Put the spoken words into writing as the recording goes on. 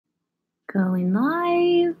Going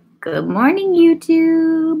live. Good morning,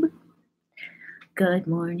 YouTube. Good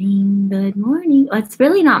morning. Good morning. Well, it's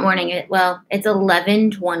really not morning. Well, it's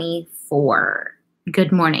 11:24.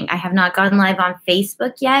 Good morning. I have not gone live on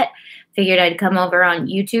Facebook yet. Figured I'd come over on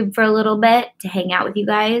YouTube for a little bit to hang out with you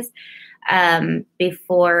guys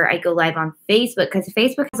before I go live on Facebook, because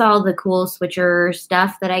Facebook has all the cool switcher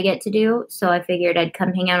stuff that I get to do. So I figured I'd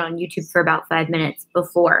come hang out on YouTube for about 5 minutes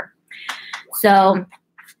before. So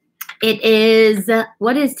it is,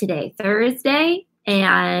 what is today? Thursday,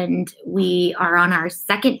 and we are on our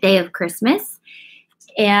second day of Christmas.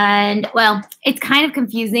 And, well, it's kind of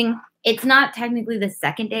confusing. It's not technically the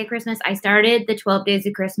second day of Christmas. I started the 12 days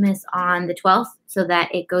of Christmas on the 12th, so that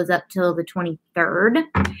it goes up till the 23rd.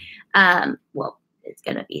 Well, it's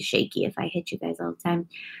going to be shaky if I hit you guys all the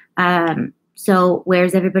time. So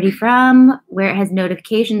where's everybody from? Where has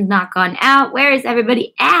notifications not gone out? Where is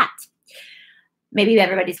everybody at? Maybe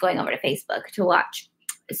everybody's going over to Facebook to watch.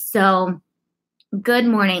 So good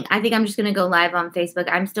morning. I think I'm just going to go live on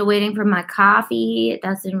Facebook. I'm still waiting for my coffee.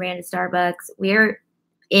 Dustin ran to Starbucks. We're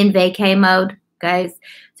in vacay mode, guys.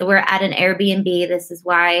 So we're at an Airbnb. This is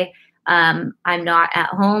why I'm not at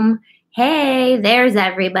home. Hey, there's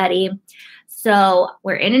everybody. So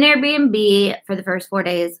we're in an Airbnb for the first 4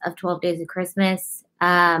 days of 12 days of Christmas.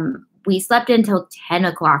 We slept until 10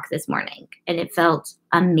 o'clock this morning, and it felt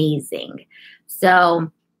amazing.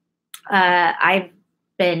 So I've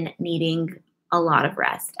been needing a lot of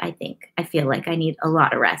rest, I think. I feel like I need a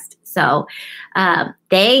lot of rest. So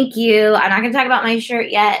thank you. I'm not going to talk about my shirt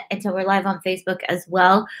yet until we're live on Facebook as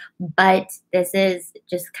well. But this is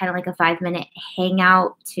just kind of like a 5-minute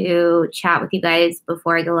hangout to chat with you guys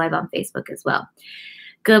before I go live on Facebook as well.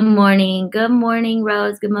 Good morning. Good morning,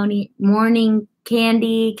 Rose. Good morning,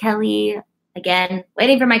 Candy, Kelly. Again,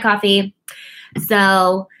 waiting for my coffee.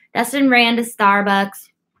 So Dustin ran to Starbucks.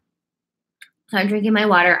 So I'm drinking my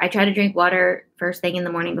water. I try to drink water first thing in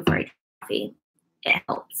the morning before I drink coffee. It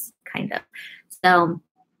helps, kind of. So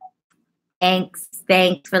thanks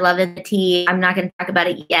for loving the tea. I'm not going to talk about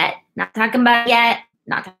it yet. Not talking about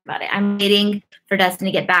it. I'm waiting for Dustin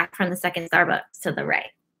to get back from the second Starbucks to the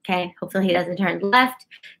right. Okay? Hopefully he doesn't turn left,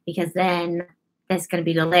 because then it's going to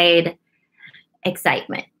be delayed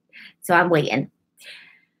excitement. So I'm waiting.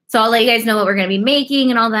 So I'll let you guys know what we're going to be making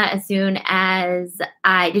and all that as soon as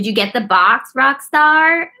did you get the box,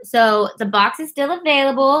 Rockstar? So the box is still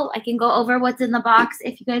available. I can go over what's in the box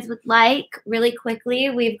if you guys would like really quickly.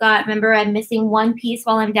 We've got, remember, I'm missing one piece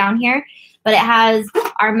while I'm down here, but it has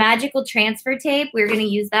our magical transfer tape. We're going to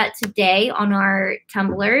use that today on our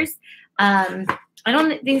tumblers.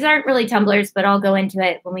 These aren't really tumblers, but I'll go into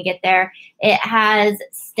it when we get there. It has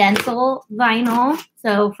stencil vinyl,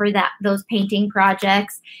 so for those painting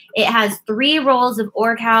projects. It has 3 rolls of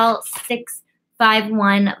Orcal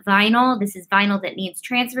 651 vinyl. This is vinyl that needs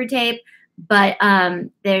transfer tape, but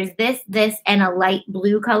there's this, and a light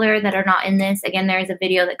blue color that are not in this. Again, there is a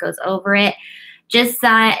video that goes over it. Just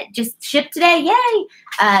shipped today, yay!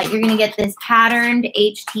 You're gonna get this patterned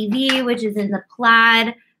HTV, which is in the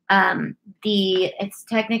plaid. It's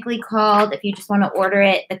technically called, if you just want to order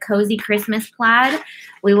it, the Cozy Christmas Plaid.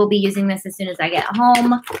 We will be using this as soon as I get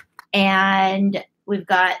home. And we've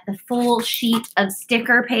got the full sheet of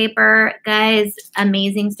sticker paper. Guys,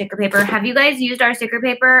 amazing sticker paper. Have you guys used our sticker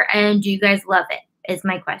paper, and do you guys love it? Is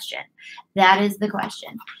my question. That is the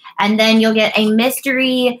question. And then you'll get a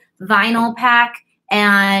mystery vinyl pack.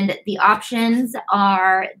 And the options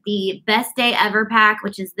are the Best Day Ever pack,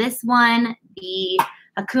 which is this one, the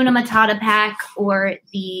Hakuna Matata pack, or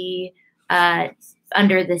the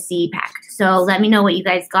Under the Sea pack. So let me know what you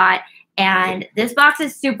guys got. And this box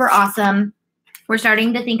is super awesome. We're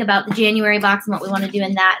starting to think about the January box and what we want to do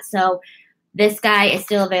in that. So this guy is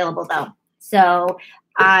still available though. So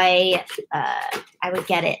I would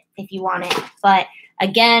get it if you want it. But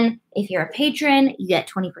again, if you're a patron, you get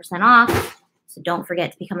 20% off. So don't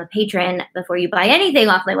forget to become a patron before you buy anything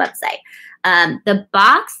off my website. The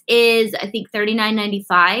box is, I think,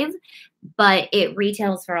 $39.95, but it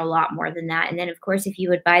retails for a lot more than that. And then, of course, if you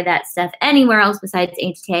would buy that stuff anywhere else besides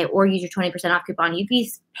AuntieTay or use your 20% off coupon, you'd be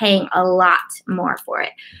paying a lot more for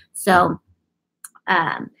it. So,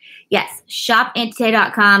 yes, shop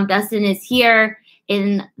AuntieTay.com. Dustin is here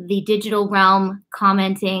in the digital realm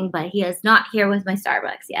commenting, but he is not here with my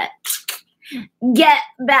Starbucks yet. Get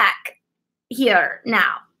back here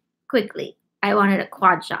now, quickly. I wanted a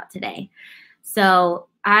quad shot today. So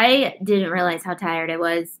I didn't realize how tired I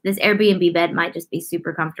was. This Airbnb bed might just be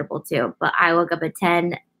super comfortable too, but I woke up at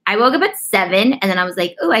 10. I woke up at 7, and then I was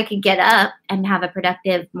like, oh, I could get up and have a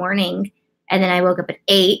productive morning. And then I woke up at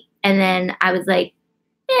 8, and then I was like,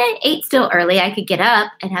 8 still early. I could get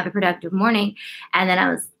up and have a productive morning. And then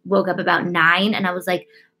I woke up about 9 and I was like,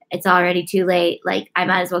 it's already too late. Like I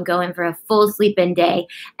might as well go in for a full sleep-in day.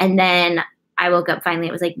 And then I woke up finally.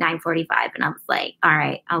 It was like 9:45 and I was like, all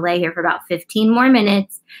right, I'll lay here for about 15 more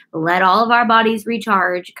minutes. Let all of our bodies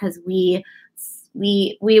recharge because we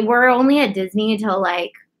were only at Disney until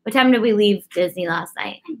like, what time did we leave Disney last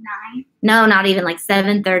night? 9. No, not even, like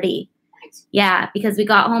 7:30. Yeah, because we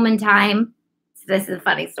got home in time. This is a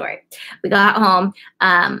funny story. We got home.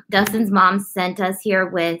 Dustin's mom sent us here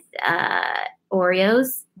with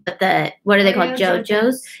Oreos. But what are they called?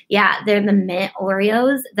 JoJo's. Yeah, they're the mint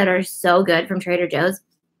Oreos that are so good from Trader Joe's.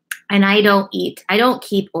 And I don't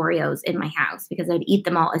keep Oreos in my house because I'd eat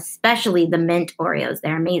them all, especially the mint Oreos.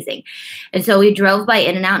 They're amazing. And so we drove by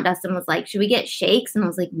In-N-Out and Dustin was like, should we get shakes? And I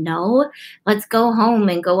was like, no, let's go home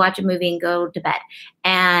and go watch a movie and go to bed.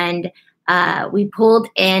 And we pulled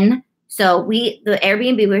in. So the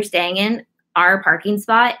Airbnb we were staying in, our parking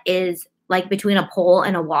spot is like between a pole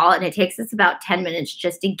and a wall. And it takes us about 10 minutes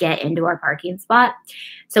just to get into our parking spot.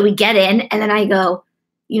 So we get in and then I go,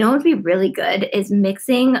 you know what would be really good is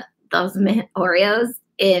mixing those mint Oreos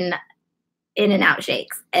in In-N-Out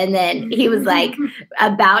shakes. And then he was like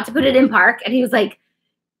about to put it in park and he was like,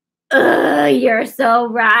 you're so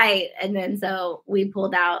right. And then so we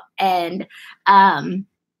pulled out and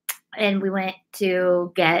we went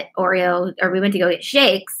to get Oreo, or we went to go get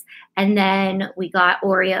shakes. And then we got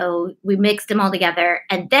Oreo, we mixed them all together.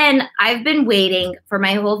 And then I've been waiting for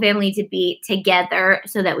my whole family to be together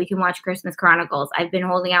so that we can watch Christmas Chronicles. I've been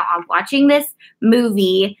holding out on watching this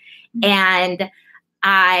movie. And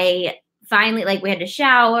I finally, like, we had to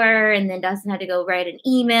shower and then Dustin had to go write an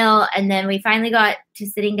email. And then we finally got to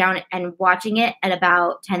sitting down and watching it at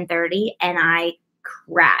about 10:30. And I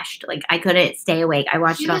crashed. Like I couldn't stay awake. I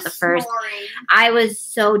watched it off the first. I was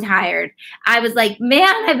so tired. I was like, man,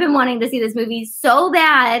 I've been wanting to see this movie so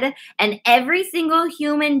bad. And every single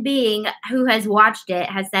human being who has watched it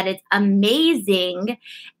has said it's amazing.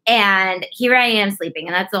 And here I am sleeping.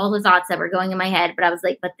 And that's all the thoughts that were going in my head. But I was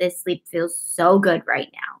like, but this sleep feels so good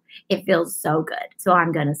right now. It feels so good. So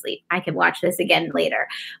I'm going to sleep. I can watch this again later.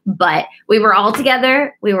 But we were all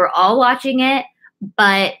together. We were all watching it.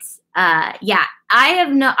 But yeah,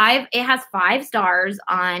 it has 5 stars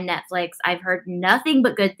on Netflix. I've heard nothing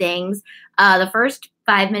but good things. The first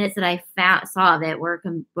 5 minutes that I saw of it were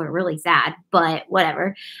really sad, but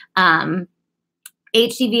whatever.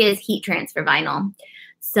 HTV is heat transfer vinyl.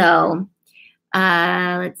 So,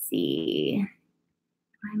 let's see.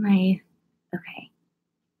 Why am I? Okay.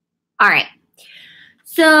 All right.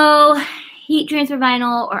 So heat transfer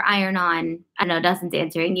vinyl or iron-on. I know Dustin's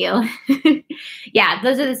answering you. Yeah,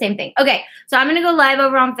 those are the same thing. Okay, so I'm going to go live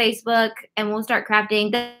over on Facebook and we'll start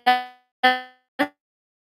crafting.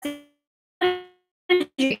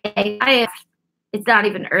 It's not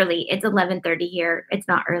even early. It's 11:30 here. It's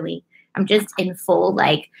not early. I'm just in full,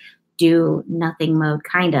 like, do nothing mode,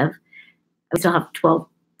 kind of. I still have 12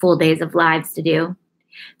 full days of lives to do.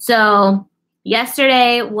 So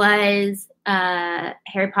yesterday was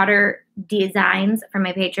Harry Potter designs for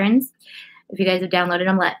my patrons. If you guys have downloaded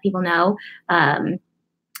them, let people know. And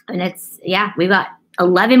it's, yeah, we've got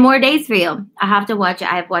 11 more days for you. I have to watch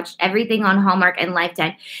it. I've watched everything on Hallmark and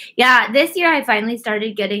Lifetime. Yeah, this year I finally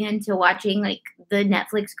started getting into watching like the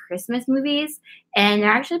Netflix Christmas movies, and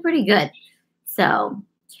they're actually pretty good. So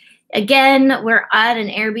again, we're at an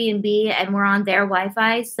Airbnb and we're on their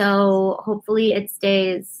Wi-Fi, so hopefully it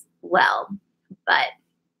stays well. But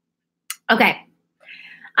okay,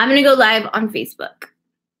 I'm going to go live on Facebook.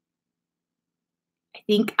 I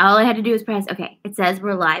think all I had to do is press, okay, it says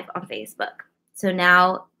we're live on Facebook. So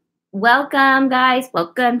now, welcome, guys.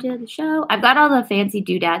 Welcome to the show. I've got all the fancy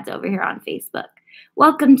doodads over here on Facebook.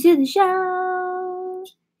 Welcome to the show.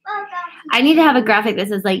 I need to have a graphic that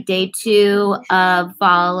says like day 2 of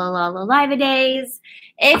Fall Live Days.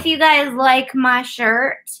 If you guys like my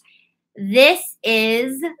shirt, this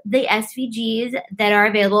is the SVGs that are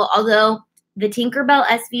available. Although the Tinkerbell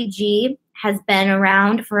SVG has been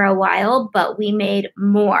around for a while, but we made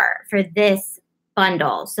more for this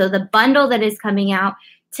bundle. So the bundle that is coming out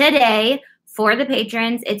today for the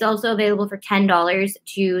patrons, it's also available for $10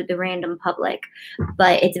 to the random public,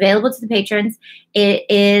 but it's available to the patrons. It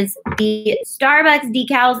is the Starbucks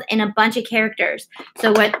decals and a bunch of characters.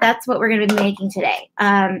 So that's what we're going to be making today.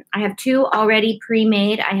 I have 2 already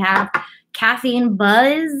pre-made. I have Caffeine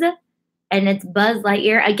Buzz, and it's Buzz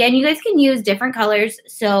Lightyear. Again, you guys can use different colors.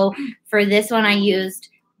 So for this one, I used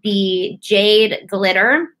the Jade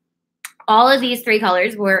Glitter. All of these 3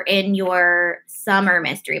 colors were in your summer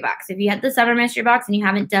mystery box. If you had the summer mystery box and you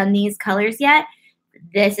haven't done these colors yet,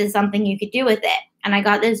 this is something you could do with it. And I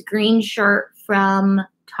got this green shirt from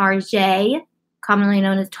Target, commonly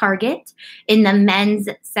known as Target, in the men's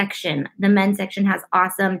section. The men's section has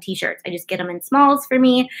awesome t-shirts. I just get them in smalls for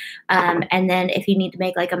me. And then if you need to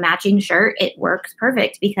make like a matching shirt, it works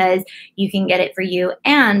perfect because you can get it for you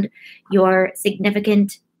and your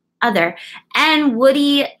significant other. And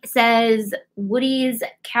Woody says Woody's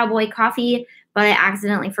Cowboy Coffee, but I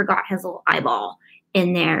accidentally forgot his little eyeball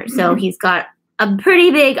in there. So he's got a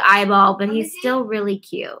pretty big eyeball, but he's still really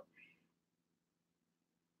cute.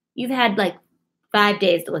 You've had like 5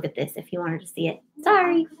 days to look at this if you wanted to see it.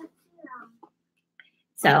 Sorry.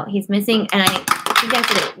 So he's missing, and I think I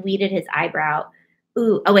should have weeded his eyebrow.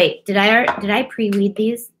 Ooh, oh wait, did I pre-weed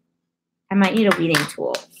these? I might need a weeding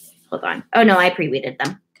tool. Hold on. Oh no, I pre-weeded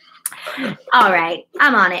them. All right,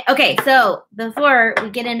 I'm on it. Okay, so before we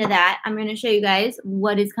get into that, I'm going to show you guys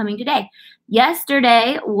what is coming today.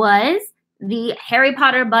 Yesterday was the Harry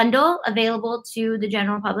Potter bundle available to the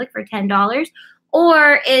general public for $10,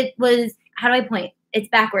 or it was, how do I point? It's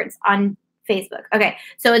backwards on Facebook. Okay,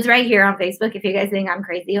 so it's right here on Facebook if you guys think I'm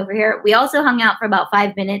crazy over here. We also hung out for about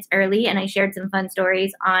 5 minutes early, and I shared some fun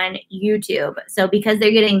stories on YouTube. So because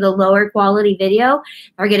they're getting the lower quality video,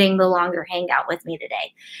 they're getting the longer hangout with me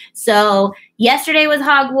today. So yesterday was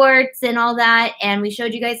Hogwarts and all that, and we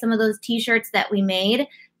showed you guys some of those t-shirts that we made.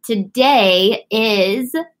 Today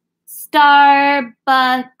is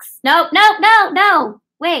Starbucks. No.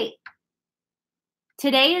 Wait.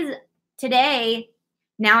 Today,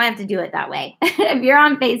 now I have to do it that way. If you're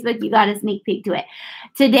on Facebook, you got a sneak peek to it.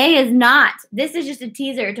 Today is not. This is just a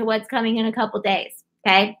teaser to what's coming in a couple days,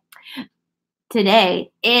 okay?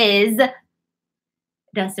 Today is,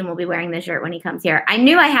 Dustin will be wearing this shirt when he comes here. I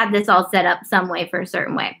knew I had this all set up some way for a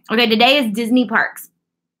certain way. Okay, today is Disney Parks.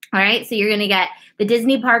 All right, so you're going to get the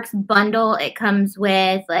Disney Parks bundle. It comes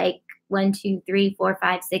with like 1, 2, 3, 4,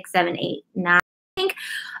 5, 6, 7, 8, 9.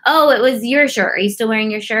 Oh, it was your shirt. Are you still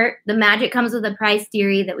wearing your shirt? The magic comes with a price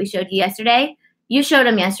theory that we showed you yesterday. You showed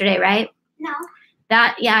them yesterday, right? No.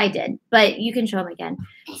 Yeah, I did. But you can show them again.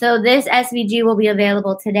 So this SVG will be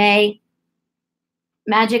available today.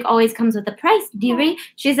 Magic always comes with a price theory.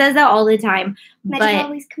 She says that all the time. Magic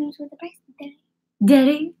always comes with a price theory. Did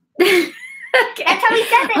he? Okay. That's how he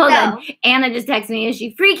says it, Hold though. on. Anna just texted me. Is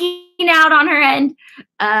she freaking out on her end?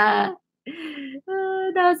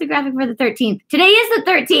 That was the graphic for the 13th. Today is the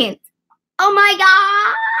 13th. Oh my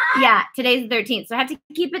god! Yeah, today's the 13th. So I have to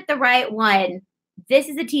keep it the right one. This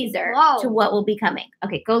is a teaser to what will be coming.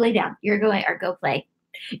 Okay, go lay down. You're going, or go play.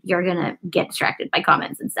 You're going to get distracted by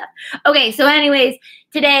comments and stuff. Okay, so anyways,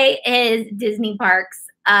 today is Disney Parks.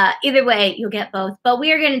 Either way, you'll get both. But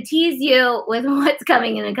we are going to tease you with what's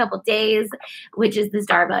coming in a couple days, which is the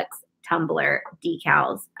Starbucks tumbler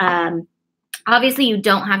decals. Obviously, you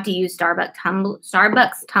don't have to use Starbucks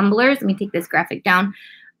tumblers. Let me take this graphic down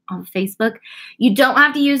on Facebook. You don't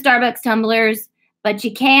have to use Starbucks tumblers, but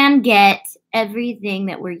you can get everything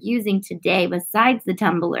that we're using today besides the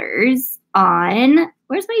tumblers on,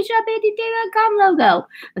 where's my shopauntietay.com logo?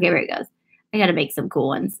 Okay, there it goes. I got to make some cool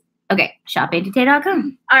ones. Okay,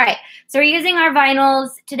 shopauntietay.com. All right, so we're using our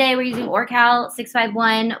vinyls. Today we're using Orcal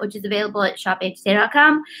 651, which is available at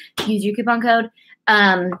shopauntietay.com. Use your coupon code.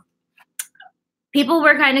 People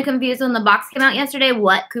were kind of confused when the box came out yesterday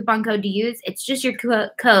what coupon code to use. It's just your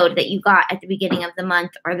code that you got at the beginning of the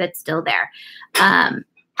month or that's still there.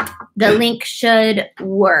 The link should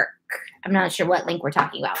work. I'm not sure what link we're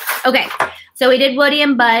talking about. Okay, so we did Woody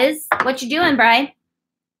and Buzz. What you doing, Bri? I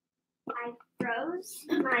froze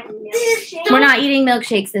my milkshake. We're not eating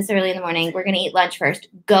milkshakes this early in the morning. We're going to eat lunch first.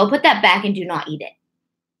 Go put that back and do not eat it.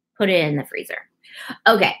 Put it in the freezer.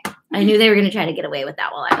 Okay, I knew they were going to try to get away with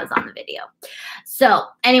that while I was on the video. So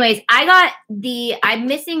anyways, I'm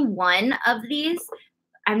missing one of these.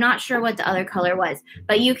 I'm not sure what the other color was,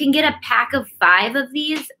 but you can get a pack of 5 of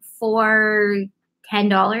these for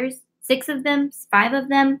 $10. 6 of them, 5 of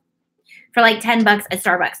them for like $10 at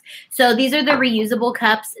Starbucks. So these are the reusable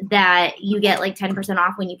cups that you get like 10%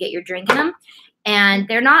 off when you get your drink in them. And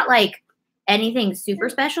they're not like anything super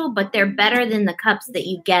special, but they're better than the cups that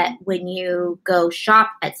you get when you go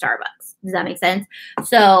shop at Starbucks. Does that make sense?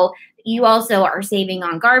 So you also are saving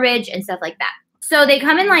on garbage and stuff like that. So they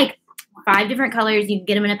come in like 5 different colors. You can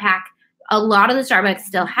get them in a pack. A lot of the Starbucks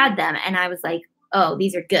still had them. And I was like, oh,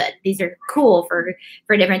 these are good. These are cool for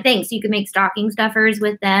different things. So you can make stocking stuffers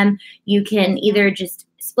with them. You can either just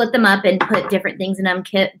split them up and put different things in them,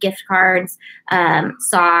 gift cards,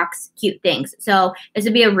 socks, cute things. So this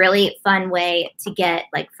would be a really fun way to get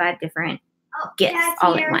like 5 different gifts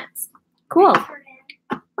all at once. Cool.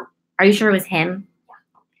 Are you sure it was him?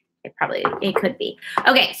 It could be.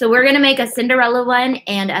 Okay, so we're going to make a Cinderella one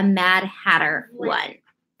and a Mad Hatter one.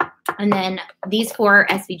 And then these 4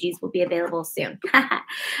 SVGs will be available soon.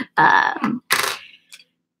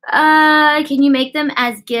 Can you make them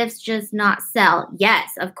as gifts, just not sell?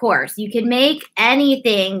 Yes, of course. You can make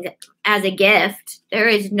anything as a gift. There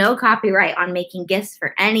is no copyright on making gifts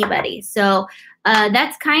for anybody. So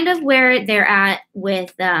that's kind of where they're at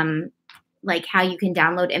with like how you can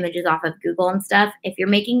download images off of Google and stuff. If you're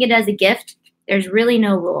making it as a gift, there's really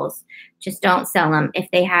no rules. Just don't sell them if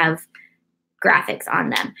they have graphics on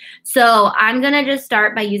them. So I'm going to just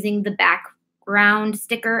start by using the background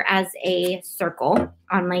sticker as a circle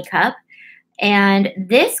on my cup. And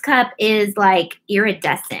this cup is like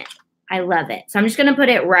iridescent. I love it. So I'm just going to put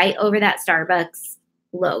it right over that Starbucks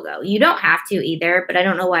logo. You don't have to either, but I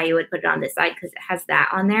don't know why you would put it on this side because it has that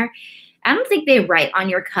on there. I don't think they write on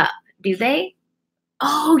your cup. Do they?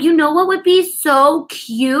 Oh, you know what would be so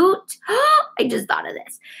cute? I just thought of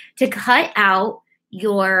this. To cut out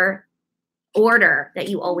your order that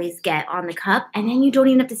you always get on the cup, and then you don't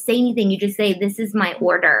even have to say anything. You just say, this is my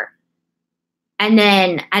order. And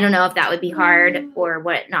then I don't know if that would be hard or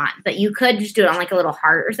what not, but you could just do it on like a little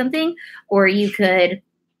heart or something, or you could,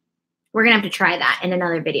 we're going to have to try that in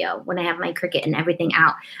another video when I have my Cricut and everything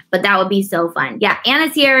out. But that would be so fun. Yeah,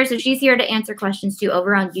 Anna's here. So she's here to answer questions too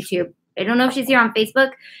over on YouTube. I don't know if she's here on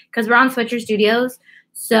Facebook because we're on Switcher Studios.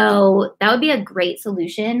 So that would be a great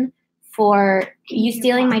solution for you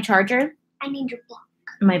stealing my charger. I need your block.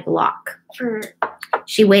 My block.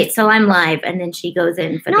 She waits till I'm live and then she goes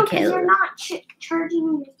in for the kids. No, because you're not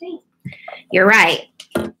charging your thing. You're right.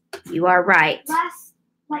 You are right. Last,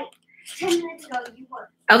 like, 10 minutes ago, you were.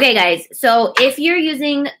 Okay, guys. So if you're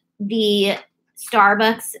using the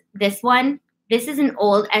Starbucks, this one, this is an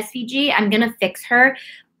old SVG. I'm going to fix her.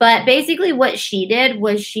 But basically what she did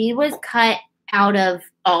was she was cut out of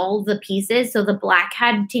all the pieces. So the black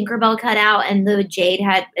had Tinkerbell cut out and the jade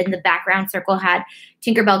had, and the background circle had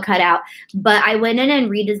Tinkerbell cut out. But I went in and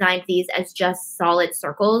redesigned these as just solid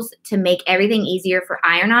circles to make everything easier for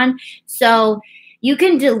iron on. So you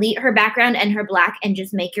can delete her background and her black and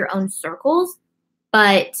just make your own circles.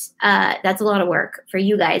 But that's a lot of work for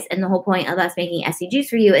you guys. And the whole point of us making SVGs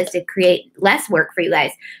for you is to create less work for you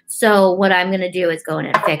guys. So what I'm going to do is go in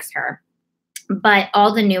and fix her. But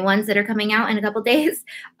all the new ones that are coming out in a couple days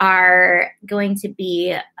are going to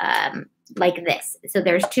be like this. So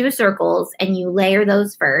there's 2 circles and you layer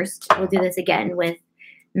those first. We'll do this again with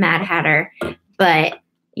Mad Hatter. But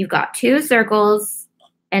you've got 2 circles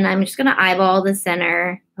and I'm just going to eyeball the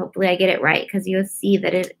center. Hopefully I get it right because you'll see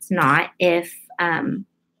that it's not if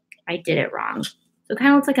I did it wrong. So it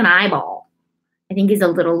kind of looks like an eyeball. I think he's a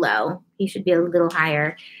little low. He should be a little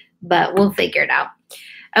higher, but we'll figure it out.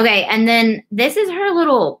 Okay, and then this is her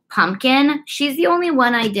little pumpkin. She's the only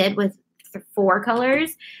one I did with 4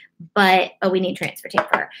 colors, but we need transfer tape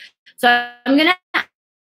for her. So I'm going to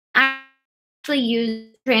actually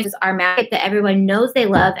use our matte tape that everyone knows they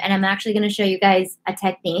love, and I'm actually going to show you guys a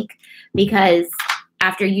technique because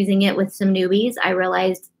after using it with some newbies, I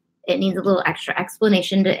realized it needs a little extra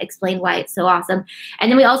explanation to explain why it's so awesome. And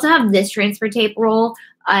then we also have this transfer tape roll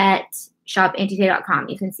at shop.AuntieTay.com.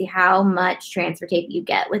 You can see how much transfer tape you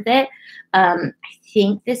get with it. I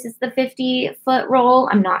think this is the 50-foot roll.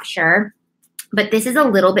 I'm not sure. But this is a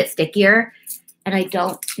little bit stickier. And I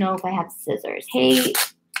don't know if I have scissors. Hey,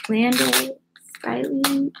 Landon, Riley.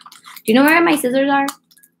 Do you know where my scissors are?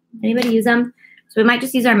 Anybody use them? So we might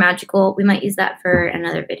just use our magical. We might use that for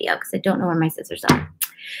another video because I don't know where my scissors are.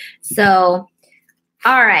 So,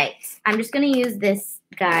 all right. I'm just going to use this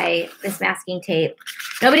guy, this masking tape.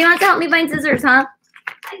 Nobody wants to help me find scissors, huh?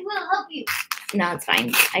 I will help you. No, it's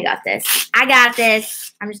fine. I got this. I got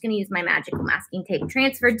this. I'm just going to use my magical masking tape.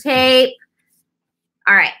 Transfer tape.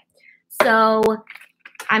 All right. So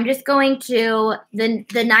I'm just going to,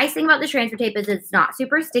 the nice thing about the transfer tape is it's not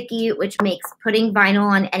super sticky, which makes putting vinyl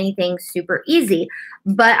on anything super easy.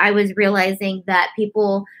 But I was realizing that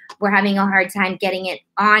people were having a hard time getting it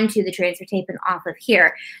onto the transfer tape and off of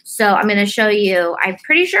here. So I'm going to show you, I'm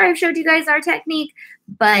pretty sure I've showed you guys our technique,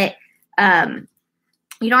 but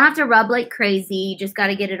you don't have to rub like crazy. You just got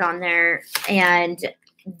to get it on there. And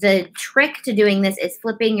the trick to doing this is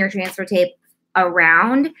flipping your transfer tape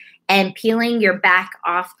around and peeling your back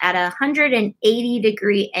off at a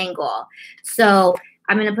 180-degree angle. So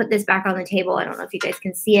I'm going to put this back on the table. I don't know if you guys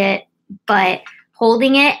can see it, but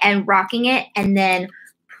holding it and rocking it and then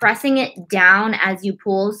pressing it down as you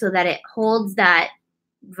pull so that it holds that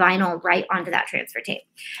vinyl right onto that transfer tape.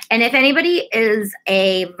 And if anybody is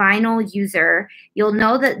a vinyl user, you'll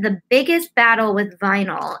know that the biggest battle with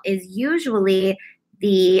vinyl is usually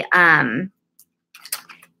the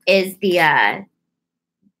is the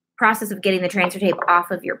process of getting the transfer tape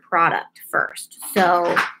off of your product first.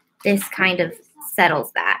 So this kind of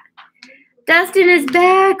settles that. Dustin is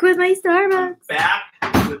back with my Starbucks. Back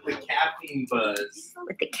with the caffeine buzz.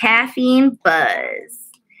 With the caffeine buzz.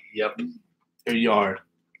 Yep. Here you are.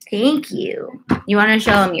 Thank you. You want to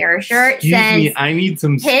show him your shirt? Excuse me, I need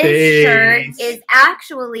some his space. shirt is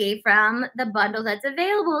actually from the bundle that's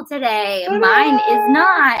available today. Mine is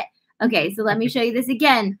not. Okay, so let me show you this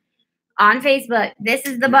again. On Facebook, this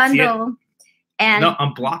is the bundle. And no,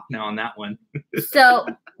 I'm blocked now on that one. So,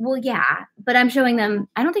 well, yeah, but I'm showing them.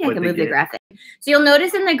 I don't think I can move the graphic. So you'll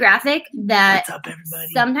notice in the graphic that What's up,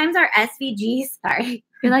 everybody? sometimes our SVGs, sorry,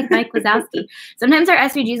 you're like Mike Wazowski. Sometimes our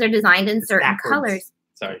SVGs are designed in certain colors.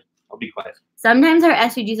 Sorry, I'll be quiet. Sometimes our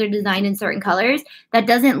SVGs are designed in certain colors. That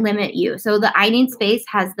doesn't limit you. So the I Need Space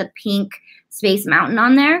has the pink Space Mountain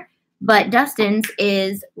on there, but Dustin's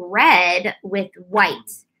is red with white.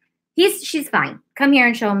 She's fine. Come here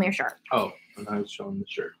and show him your shirt. Oh, and I was showing the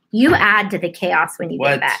shirt. You add to the chaos when you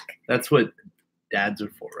get back. That's what dads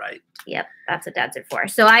are for, right? Yep, that's what dads are for.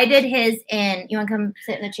 So I did his in. You want to come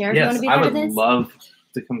sit in the chair? Yes, You want to be part of this? I would love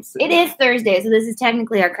to come sit. It is Thursday, so this is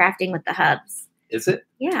technically our crafting with the hubs. Is it?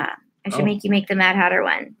 Yeah, I should make you make the Mad Hatter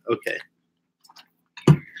one. Okay.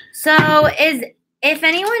 So if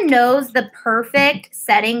anyone knows the perfect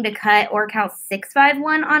setting to cut Orcal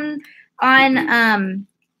 651 on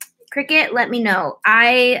Cricut, let me know.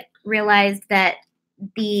 I realized that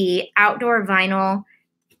the outdoor vinyl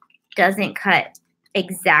doesn't cut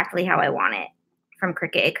exactly how I want it from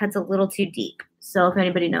Cricut. It cuts a little too deep. So if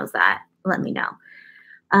anybody knows that, let me know.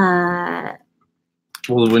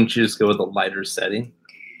 Well, wouldn't you just go with a lighter setting?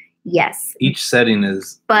 Yes. Each setting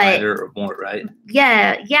is lighter or more, right?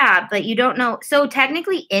 Yeah, but you don't know. So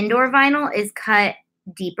technically indoor vinyl is cut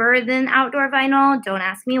deeper than outdoor vinyl. Don't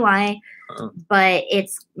ask me why. But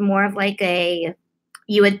it's more of like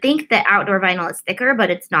you would think that outdoor vinyl is thicker, but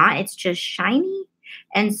it's not. It's just shiny.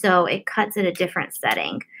 And so it cuts at a different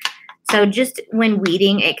setting. So just when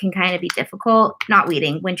weeding, it can kind of be difficult. Not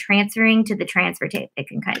weeding. When transferring to the transfer tape, it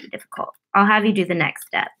can kind of be difficult. I'll have you do the next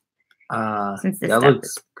step. Since this that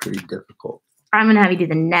looks pretty difficult. I'm going to have you do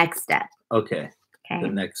the next step. Okay. The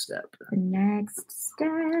next step. The next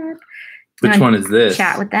step. Which one is this?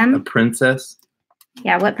 Chat with them. A princess?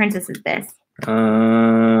 Yeah, what princess is this?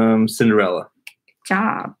 Cinderella.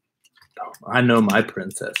 Job. I know my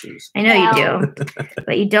princesses. I know you do.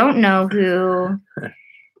 But you don't know who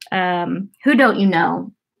don't you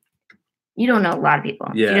know? You don't know a lot of people.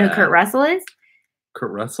 Yeah. Do you know who Kurt Russell is?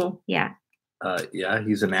 Kurt Russell? Yeah. Yeah,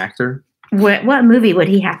 he's an actor. What movie would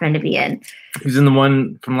he happen to be in? He's in the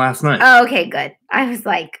one from last night. Oh, okay, good. I was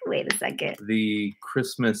like, wait a second. The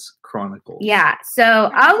Christmas Chronicles. Yeah, so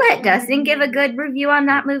I'll let Dustin give a good review on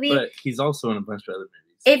that movie. But he's also in a bunch of other movies.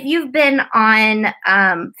 If you've been on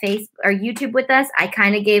Facebook or YouTube with us, I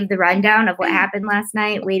kind of gave the rundown of what happened last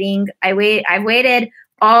night. I waited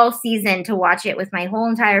all season to watch it with my whole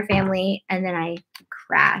entire family, and then I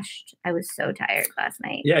crashed. I was so tired last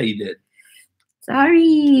night. Yeah, you did.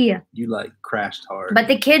 Sorry. You crashed hard. But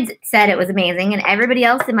the kids said it was amazing, and everybody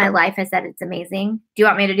else in my life has said it's amazing. Do you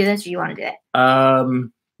want me to do this, or do you want to do it?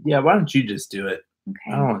 Yeah, why don't you just do it?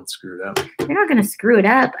 Okay. I don't want to screw it up. You're not going to screw it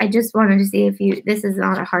up. I just wanted to see if this is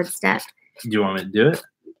not a hard step. Do you want me to do it?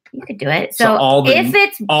 You could do it. So all the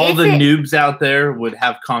noobs out there would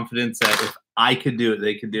have confidence that if I could do it,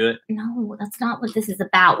 they could do it. No, that's not what this is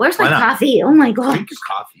about. Where's my coffee? Oh my god. Drink your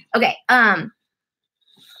coffee. Okay.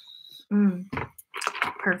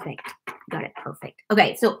 Perfect. Got it. Perfect.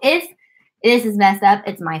 Okay. So if this is messed up,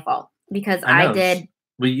 it's my fault because I did.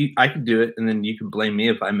 Well, I could do it, and then you can blame me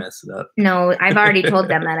if I mess it up. No, I've already told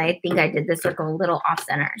them that I think I did the circle a little off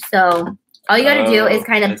center. So all you got to do is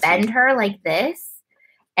kind of bend her like this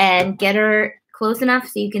and get her close enough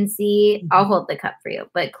so you can see. I'll hold the cup for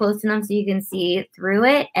you, but close enough so you can see through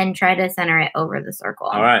it and try to center it over the circle.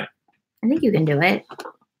 All right. I think you can do it.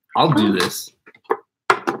 I'll do this.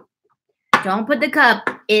 Don't put the cup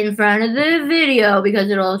in front of the video because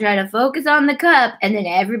it'll try to focus on the cup and then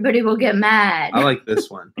everybody will get mad. I like this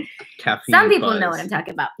one. Caffeine. Some people know what I'm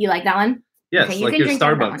talking about. You like that one? Yes, okay, like your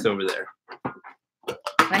Starbucks over there.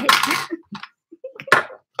 What?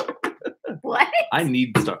 What? I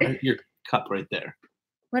need your cup right there.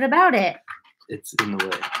 What about it? It's in the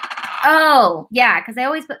way. Oh, yeah, because I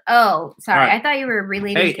always put... Oh, sorry. Right. I thought you were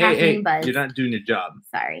related to caffeine buzz. You're not doing your job.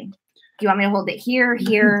 Sorry. Do you want me to hold it here,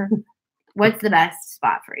 here? What's the best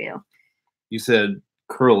spot for you? You said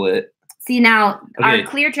curl it. See, now, our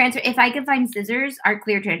clear transfer... If I could find scissors, our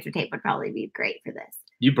clear transfer tape would probably be great for this.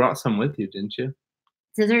 You brought some with you, didn't you?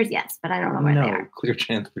 Scissors, yes, but I don't know where they are. Clear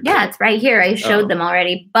transfer. Yeah, it's right here. I showed them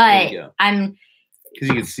already, but because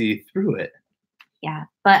you can see through it. Yeah,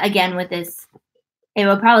 but again, with this, it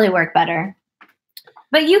will probably work better.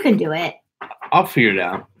 But you can do it. I'll figure it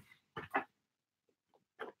out.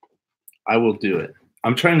 I will do it.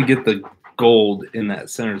 I'm trying to get the gold in that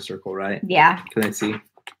center circle, right? Yeah. Can I see?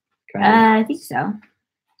 I think so.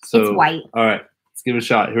 So it's white. All right, let's give it a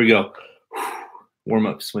shot. Here we go. Warm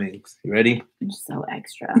up swings. You ready? I'm so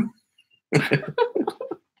extra.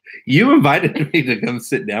 You invited me to come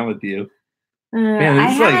sit down with you.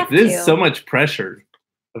 Man, this is so much pressure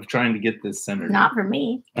of trying to get this centered. Not for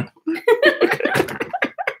me.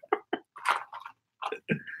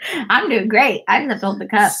 I'm doing great. I just have to hold the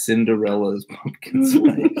cup. Cinderella's pumpkin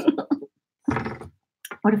spice.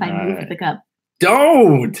 What if I move the cup?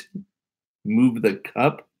 Don't move the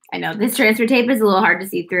cup. I know this transfer tape is a little hard to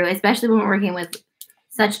see through, especially when we're working with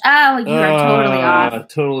such. Oh, you are totally off.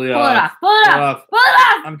 Totally pull off. It off. Pull it off. Pull it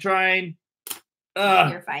off. I'm trying.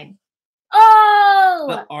 You're fine. Oh,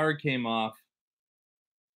 the R came off.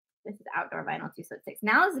 This is outdoor vinyl 2/6.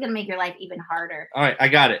 Now this is gonna make your life even harder. All right, I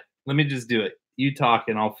got it. Let me just do it. You talk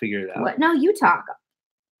and I'll figure it out. What? No, you talk.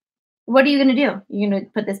 What are you gonna do? You gonna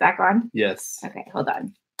put this back on? Yes. Okay, hold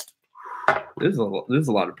on. This is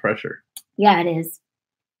a lot of pressure. Yeah, it is.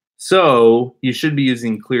 So you should be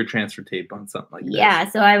using clear transfer tape on something like that. Yeah.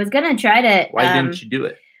 So I was gonna try to. Why didn't you do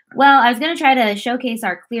it? Well, I was gonna try to showcase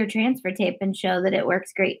our clear transfer tape and show that it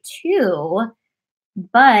works great too,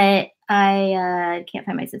 but I can't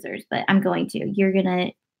find my scissors. But I'm going to. You're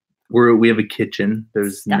gonna. We have a kitchen.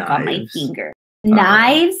 There's stuck knives on my finger.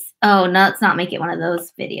 Knives? Oh, no, let's not make it one of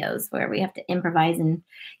those videos where we have to improvise. And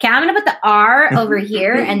okay, I'm gonna put the R over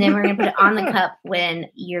here, and then we're gonna put it on the cup when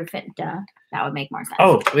you're fit. Duh, that would make more sense.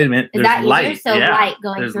 Oh, wait a minute. Is There's that light. easier? So light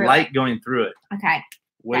going through. There's light going through it. Okay.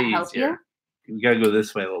 Way that help easier. You? We gotta go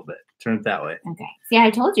this way a little bit. Turn it that way. Okay. See, I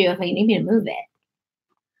told you if you need me to move it.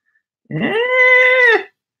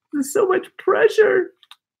 There's so much pressure.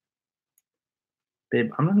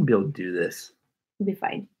 Babe, I'm not gonna be able to do this. You'll be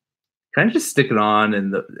fine. Can I just stick it on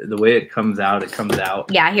and the way it comes out, it comes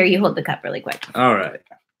out? Yeah, here, you hold the cup really quick. All right.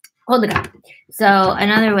 Hold the cup. So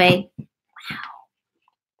another way,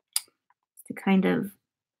 to kind of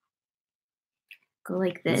go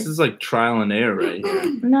like this. This is like trial and error right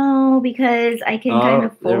here. No, because I can kind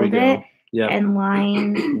of fold it and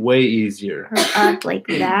line way easier her up like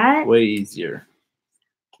that. Way easier.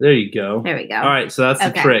 There you go. There we go. All right, so that's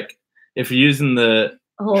the trick. If you're using the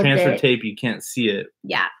transfer tape, you can't see it.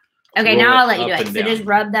 Yeah. Okay, now I'll let you do it. So just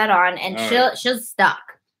rub that on, and she'll stuck.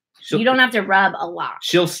 You don't have to rub a lot.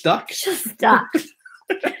 She'll stuck? She'll stuck.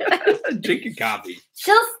 Drink your coffee.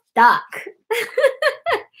 She'll stuck.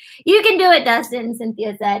 You can do it, Dustin,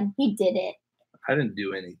 Cynthia said. He did it. I didn't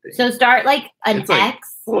do anything. So start like an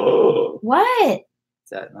X. What? Is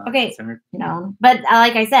that not okay. centered? No. But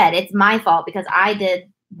like I said, it's my fault because I did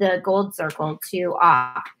the gold circle to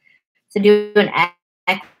off. So do an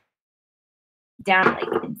X down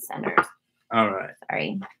like in centers. All right.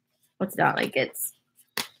 Sorry. It's not like it's.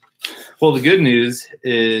 Well, the good news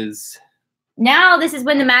is. Now this is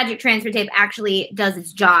when the magic transfer tape actually does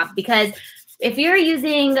its job, because if you're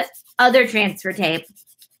using other transfer tape,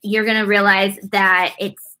 you're going to realize that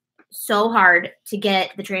it's so hard to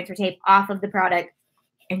get the transfer tape off of the product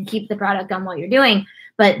and keep the product on what you're doing.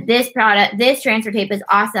 But this transfer tape is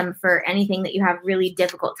awesome for anything that you have really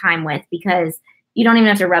difficult time with, because you don't even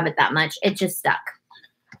have to rub it that much. It just stuck.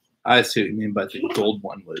 I see what you mean, but the gold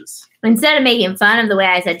one was. Instead of making fun of the way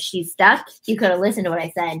I said she's stuck, you could have listened to what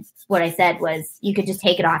I said. What I said was you could just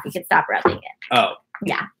take it off. You could stop rubbing it. Oh.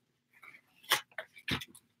 Yeah.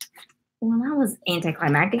 Well, that was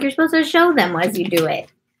anticlimactic. You're supposed to show them as you do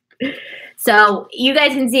it. So you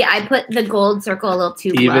guys can see I put the gold circle a little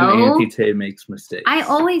too low. Even AuntieTay makes mistakes. I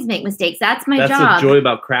always make mistakes. That's my job. That's the joy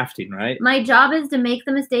about crafting, right? My job is to make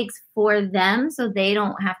the mistakes for them so they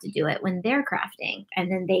don't have to do it when they're crafting.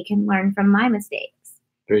 And then they can learn from my mistakes.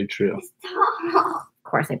 Very true. Of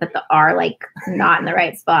course, I put the R like not in the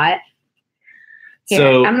right spot. Here,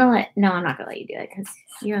 so I'm not going to let you do it because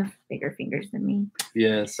you have bigger fingers than me.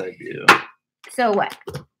 Yes, I do. So what?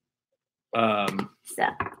 So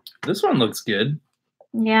this one looks good.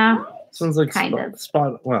 Yeah. This one's like kind of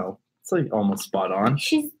spot. Well, it's like almost spot on.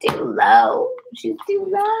 She's too low. She's too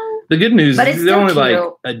low. The good news but is it's only like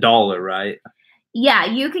 $1, right? Yeah,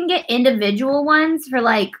 you can get individual ones for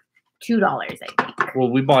like $2, I think. Well,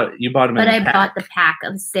 you bought them. But I bought the pack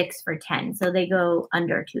of 6 for $10, so they go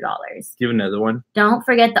under $2. Do you have another one? Don't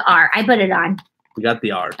forget the R. I put it on. We got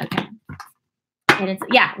the R. Okay. And it's,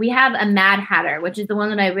 yeah, we have a Mad Hatter, which is the one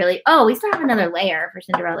that I really. Oh, we still have another layer for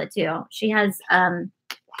Cinderella too. She has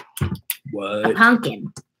What? A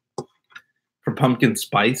pumpkin. For pumpkin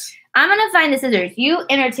spice? I'm going to find the scissors. You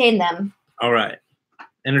entertain them. All right.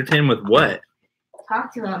 Entertain with what?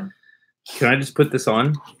 Talk to them. Can I just put this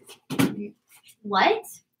on? What?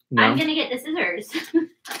 No. I'm going to get the scissors.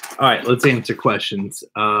 All right. Let's answer questions.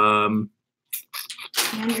 I'm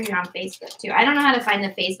you're on Facebook, too. I don't know how to find the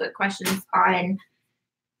Facebook questions on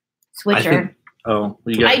Switcher. You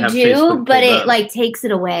gotta have I do, Facebook but pulled it up. like takes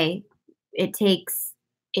it away. It takes,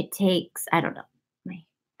 I don't know.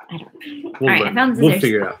 I don't know. All right, I found the We'll scissors.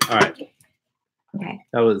 figure it out. All right. Okay.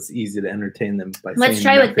 That was easy to entertain them by Let's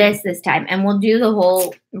try with this time, and we'll do the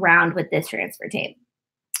whole round with this transfer tape.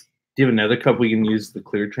 Do you have another cup we can use the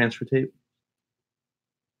clear transfer tape?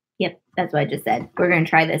 Yep, that's what I just said. We're going to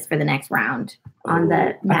try this for the next round on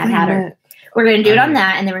the Mad Hatter. We're going to do it on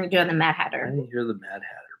that, and then we're going to do it on the Mad I Hatter. didn't hear the Mad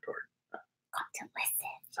Hatter part. Got to listen.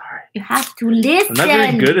 Sorry. You have to listen. I'm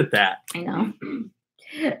not very good at that. I know.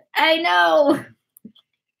 I know.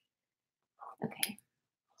 Okay.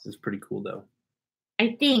 This is pretty cool, though.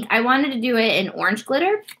 I think I wanted to do it in orange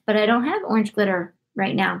glitter, but I don't have orange glitter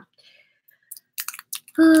right now.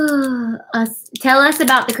 Tell us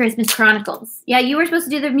about the Christmas Chronicles. Yeah, you were supposed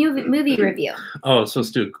to do the movie review. Oh, it's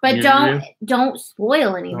supposed to. But don't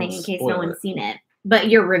spoil anything in case no one's seen it. But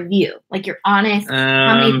your review, like your honest,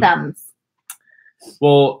 how many thumbs?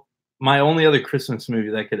 Well, my only other Christmas movie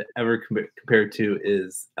that I could ever compare to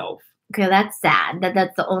is Elf. Okay, that's sad.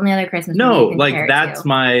 That's the only other Christmas movie. No, you can like compare it that's to.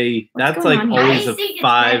 my. What's That's going like on here? always I a think it's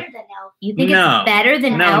 5. better than Elf. You think No. it's better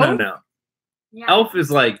than Elf? No. Yeah. Elf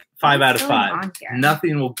is like 5 out of What's going 5. on here?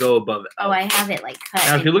 Nothing will go above Elf. Oh, I have it like cut.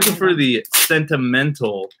 Now, if in you're looking front for of me. the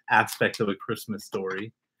sentimental aspect of a Christmas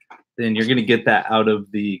story, then you're going to get that out of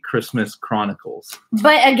the Christmas Chronicles.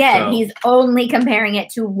 But again, So- he's only comparing it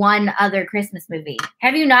to one other Christmas movie.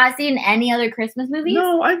 Have you not seen any other Christmas movies?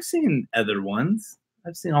 No, I've seen other ones.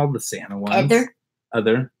 I've seen all the Santa ones.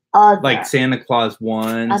 Other? Like Santa Claus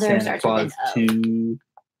 1, Other Santa starts Claus with 2.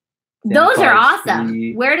 Those are Claus awesome.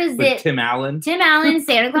 3, Where does with it? Tim Allen. Tim Allen,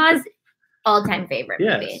 Santa Claus, all-time favorite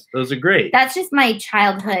movie. Yes, those are great. That's just my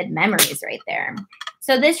childhood memories right there.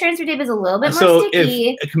 So this transfer tape is a little bit more So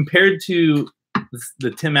sticky. if compared to the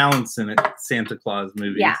Tim Allen Santa Claus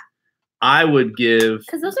movies, Yeah. I would give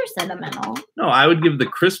Because those are sentimental. I would give the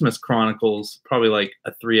Christmas Chronicles probably like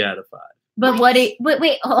a 3 out of 5. But wait,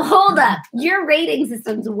 hold up. Your rating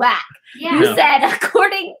system's whack. Yeah. You No. said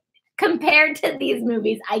compared to these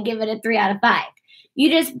movies, I give it a 3 out of 5. You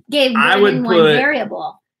just gave I more would than one put-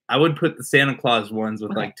 variable. I would put the Santa Claus ones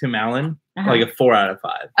with Okay. like Tim Allen Uh-huh. like a 4 out of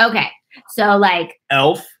 5. Okay. So like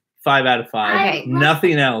Elf 5 out of 5. Okay.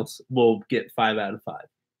 Nothing else will get 5 out of 5.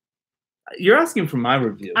 You're asking for my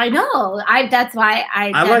review. I know. That's why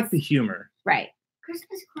I I like the humor. right.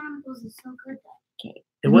 Christmas Chronicles is so good though. Okay.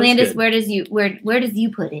 It was Landis, good. where does you put it? Where does you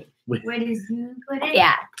put it?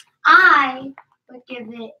 Yeah. I would give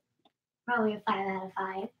it probably a 5 out of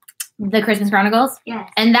 5. The Christmas Chronicles? Yes.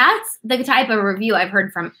 And that's the type of review I've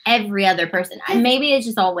heard from every other person. And maybe it's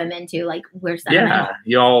just all women too. Like we're sentimental.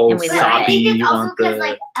 Yeah, y'all And we But love I soppy. think it's You also want because the.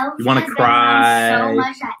 like Elf you wanna has been around so cry.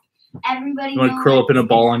 much that everybody You want to curl up in a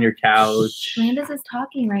ball on your couch. Landis is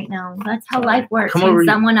talking right now. That's how Sorry. life works. Come When over, you-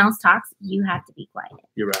 someone else talks, you have to be quiet.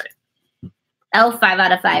 You're right. Elf 5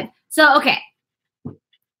 out of 5. So okay.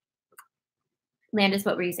 Landis,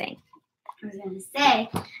 what were you saying? I was gonna say,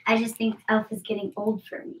 I just think Elf is getting old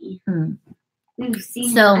for me. Hmm. I've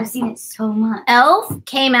seen it so much. Elf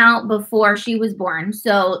came out before she was born.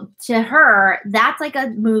 So to her, that's like a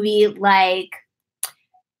movie like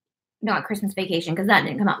not Christmas Vacation, because that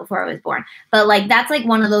didn't come out before I was born. But like that's like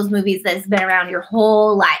one of those movies that's been around your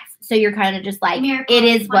whole life. So you're kind of just like, Miracle it on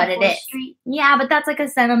is what it 24th is. Street. Yeah, but that's like a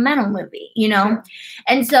sentimental movie, you know? Sure.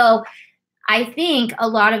 And so I think a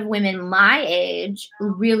lot of women my age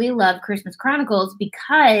really love Christmas Chronicles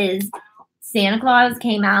because Santa Claus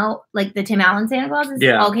came out, like the Tim Allen Santa Clauses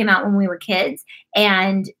all came out when we were kids.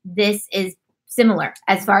 And this is similar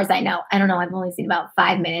as far as I know. I don't know. I've only seen about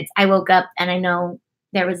 5 minutes. I woke up and I know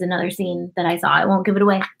there was another scene that I saw. I won't give it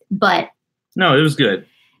away, but No, it was good.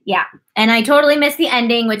 yeah. And I totally missed the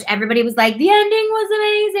ending, which everybody was like, the ending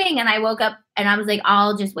was amazing. And I woke up and I was like,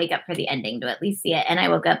 I'll just wake up for the ending to at least see it. And I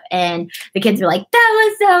woke up and the kids were like,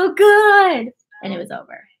 that was so good. And it was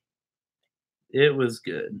over. It was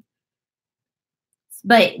good.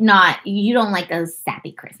 But not, you don't like those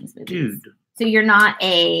sappy Christmas movies. Dude. So you're not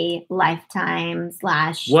a Lifetime /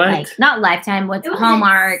 What? like, not Lifetime, what's It was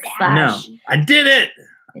Hallmark like / No, I did it.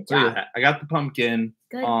 Good Look job. at that. I got the pumpkin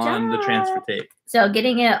Good on the job. transfer tape. So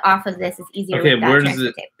getting it off of this is easier. Okay, with that where does transfer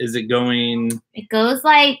it? tape. Is it going It goes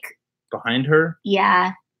like, behind her?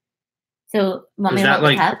 yeah. So want me Is to that hold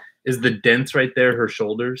the like? cup? Is the dents right there her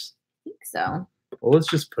shoulders? I think so. Well, let's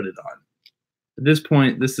just put it on. At this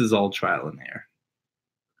point, this is all trial and error.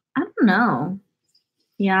 I don't know.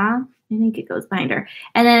 Yeah, I think it goes behind her.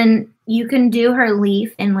 And then you can do her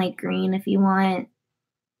leaf in like green if you want.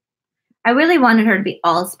 I really wanted her to be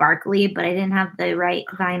all sparkly, but I didn't have the right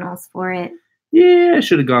vinyls for it. Yeah, I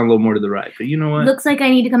should have gone a little more to the right, but you know what? Looks like I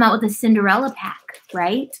need to come out with a Cinderella pack,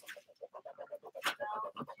 right?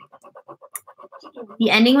 The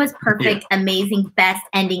ending was perfect, amazing, best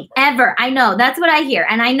ending ever. I know, that's what I hear.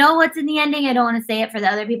 And I know what's in the ending. I don't want to say it for the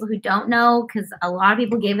other people who don't know, because a lot of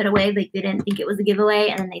people gave it away. Like, they didn't think it was a giveaway,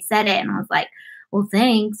 and then they said it, and I was like, well,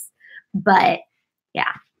 thanks. But,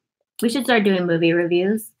 yeah. We should start doing movie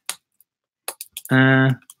reviews.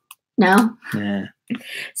 No? Yeah.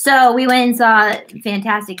 So we went and saw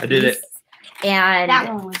Fantastic I did Beasts, it. and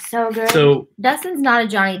that one was so good. So Dustin's not a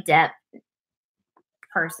Johnny Depp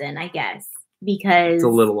person, I guess, because it's a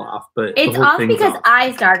little off, but it's off because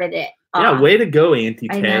I started it. Yeah, way to go,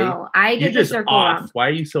 AuntieTay. I know. I did the circle wrong. Why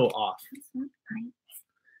are you so off?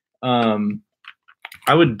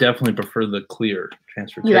 I would definitely prefer the clear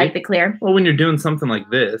transfer tape. You like the clear? Well, when you're doing something like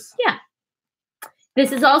this. Yeah.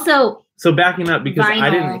 This is also so backing up because I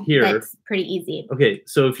didn't hear. That's pretty easy. Okay,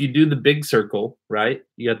 so if you do the big circle, right?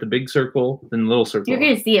 You got the big circle, then the little circle. You're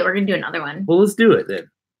gonna see it. We're gonna do another one. Well, let's do it then.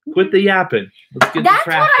 Quit the yapping. Let's get That's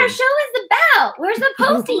what our show is about. We're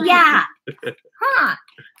supposed to yap. Huh.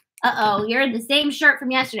 Uh-oh, you're in the same shirt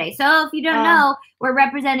from yesterday. So if you don't know, we're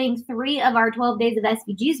representing 3 of our 12 days of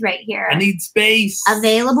SVGs right here. I need space.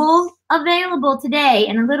 Available today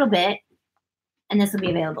in a little bit. And this will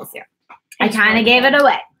be available soon. I kind of gave it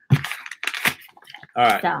away. All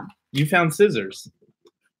right. So. You found scissors.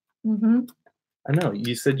 Mm-hmm. I know.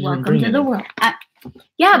 You said you Welcome were bringing to the world.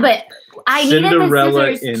 Yeah, but I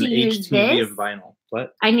Cinderella needed the scissors to use HTV this. and vinyl.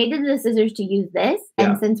 What? I needed the scissors to use this,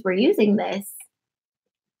 and since we're using this,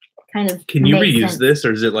 kind of can you reuse this,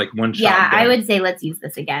 or is it like one shot? Yeah, I would say let's use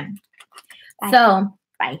this again. Bye. So,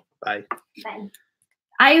 bye. Bye.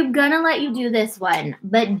 I'm gonna let you do this one,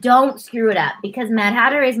 but don't screw it up because Mad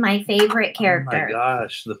Hatter is my favorite character. Oh my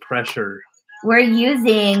gosh, the pressure. We're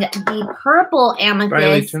using the purple amethyst.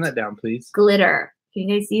 Riley, turn that down, please. Glitter. Can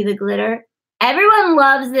you guys see the glitter? Everyone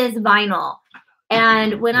loves this vinyl.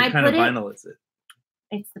 And when what kind of vinyl is it?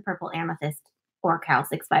 It's the purple amethyst Orcal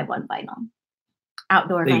 651 vinyl.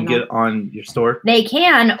 Outdoor they vinyl. They can get it on your store? They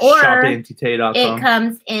can. Or shop.AuntieTay.com. It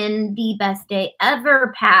comes in the Best Day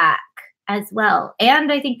Ever pack as well.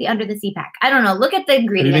 And I think the Under the Sea pack. I don't know. Look at the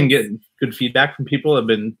ingredients. Have you been getting good feedback from people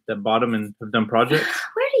that bought them and have done projects?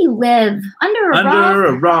 Where do you live? Under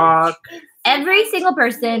a rock. Every single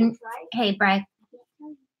person. Hey, Bri.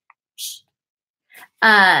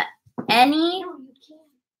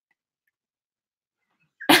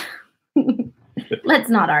 Let's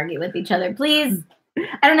not argue with each other, please.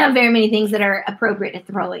 I don't have very many things that are appropriate to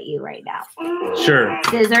throw at you right now. Sure.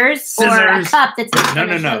 Scissors. Or a cup that's not going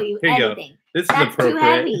to show you Here you anything. Go. This that's is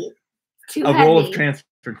appropriate. Too heavy. A roll of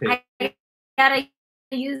transfer tape. I gotta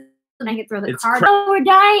use and I can throw the card. Oh, we're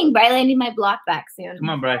dying. Bri, I need my block back soon. Come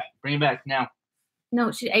on, Bri. Bring it back now.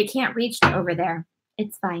 No, I can't reach over there.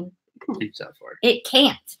 It's fine. Reach that far. It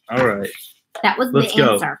can't. All right. That was the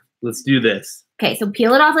answer. Let's do this. Okay, so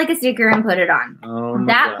peel it off like a sticker and put it on. Oh my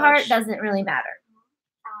that gosh. part doesn't really matter.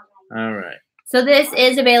 All right. So this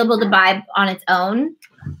is available to buy on its own.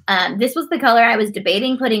 This was the color I was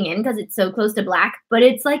debating putting in because it's so close to black, but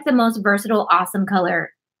it's like the most versatile, awesome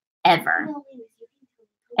color ever.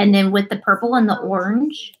 And then with the purple and the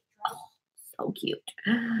orange, oh, so cute.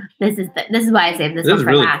 This is why I saved this one for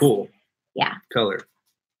really last. Cool. Yeah. Color.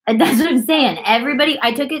 And that's what I'm saying. Everybody,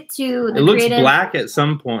 I took it to the It looks creative. black at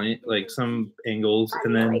some point, like some angles,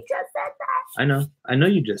 and then I just said that. I know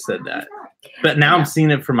you just said that, but now I'm seeing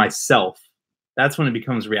it for myself. That's when it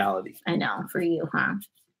becomes reality. I know, for you, huh?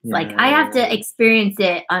 Yeah. Like I have to experience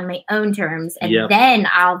it on my own terms, and then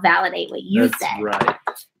I'll validate what you That's said. Right.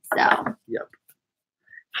 So. Yep.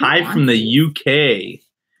 Hi from the UK.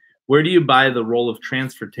 Where do you buy the roll of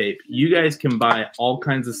transfer tape? You guys can buy all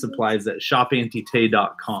kinds of supplies at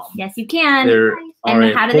shop.AuntieTay.com. Yes, you can. There are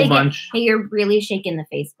and how do they bunch. Hey, you're really shaking the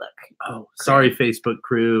Facebook. Oh, sorry, Facebook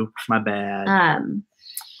crew. My bad. I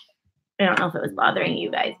don't know if it was bothering you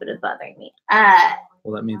guys, but it's bothering me.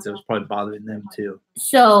 Well, that means it was probably bothering them too.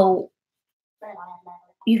 So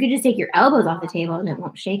you could just take your elbows off the table and it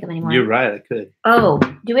won't shake them anymore. You're right. I could. Oh,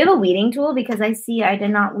 do we have a weeding tool? Because I see I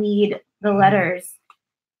did not weed the letters.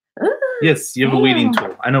 Ooh, yes, you have a weeding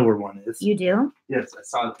tool. I know where one is. You do? Yes, I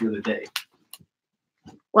saw it the other day.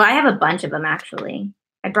 Well, I have a bunch of them actually.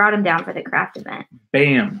 I brought them down for the craft event.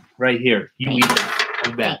 Bam! Right here. You weed them.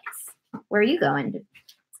 I'm back. Thanks. Where are you going?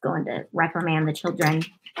 going to reprimand the children.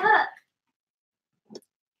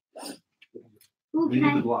 We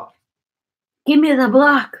need the block. Give me the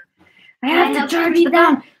block. I have I to charge the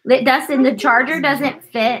phone. Dustin, the charger doesn't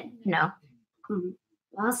fit. No.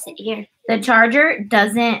 I'll sit here. The charger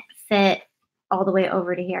doesn't fit all the way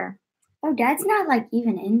over to here. Oh, Dad's not like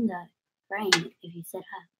even in the frame if you sit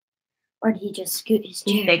up. Or did he just scoot his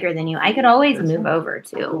He's chair? bigger than you. I could always move over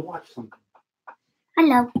too.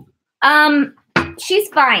 Hello. She's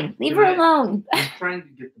fine. Leave her alone. I'm trying to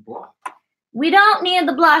get the block. We don't need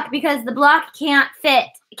the block because the block can't fit.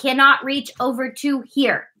 It cannot reach over to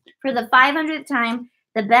here. For the 500th time,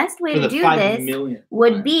 the best way to do this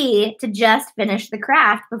would be to just finish the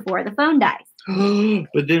craft before the phone dies.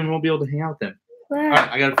 But then we won't be able to hang out then. All right,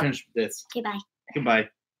 I gotta finish this. Okay, bye. Goodbye.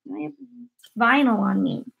 I have vinyl on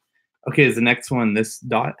me. Okay, is the next one this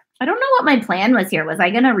dot? I don't know what my plan was here. Was I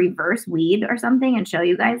going to reverse weed or something and show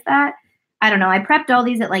you guys that? I don't know. I prepped all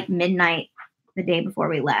these at like midnight the day before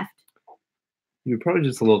we left. You're probably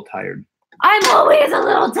just a little tired. I'm always a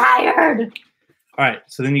little tired. All right,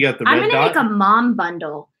 so then you got the I'm red going to dot. make a mom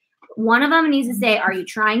bundle. One of them needs to say, "Are you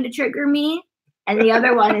trying to trigger me?" And the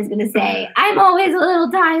other one is going to say, "I'm always a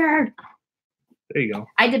little tired." There you go.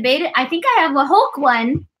 I debated. I think I have a Hulk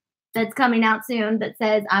one that's coming out soon that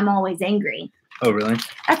says, "I'm always angry." Oh, really?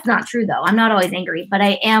 That's not true, though. I'm not always angry, but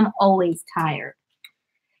I am always tired.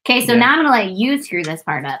 Okay, so Yeah. now I'm going to let you screw this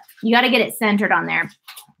part up. You got to get it centered on there.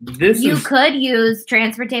 You could use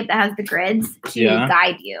transfer tape that has the grids to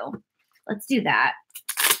guide you. Let's do that.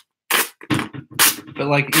 But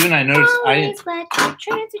like, even I noticed,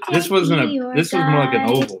 this was more like an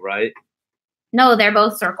oval, right? No, they're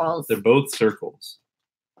both circles. They're both circles.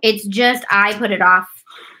 It's just I put it off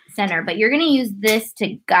center, but you're going to use this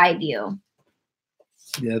to guide you.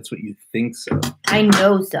 Yeah, that's what you think so. I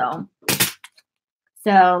know so.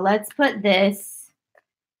 So let's put this.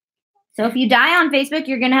 So if you die on Facebook,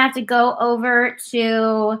 you're going to have to go over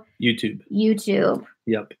to YouTube.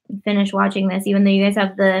 Yep. Finish watching this, even though you guys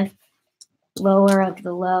have the lower of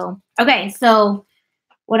the low. Okay, so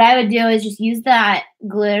what I would do is just use that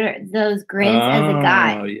glitter, those grids as a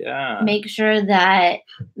guide. Oh, yeah. Make sure that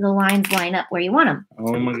the lines line up where you want them.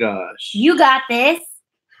 Oh, my gosh. You got this.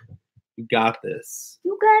 You got this.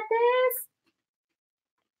 You got this.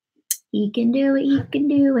 He can do it. He can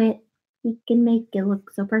do it. He can make it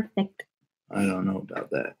look so perfect. I don't know about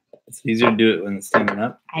that. It's easier to do it when it's standing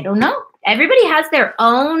up. I don't know. Everybody has their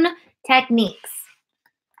own techniques.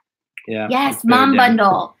 Yeah. Yes, mom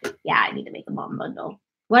bundle. Yeah, I need to make a mom bundle.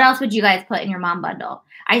 What else would you guys put in your mom bundle?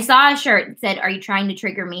 I saw a shirt that said, "Are you trying to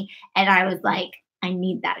trigger me?" And I was like, I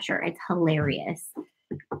need that shirt. It's hilarious.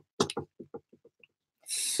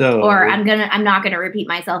 So, or I'm not gonna repeat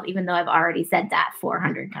myself, even though I've already said that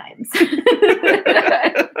 400 times.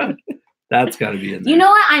 That's got to be in there. You know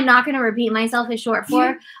what I'm not gonna repeat myself is short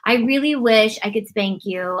for? I really wish I could spank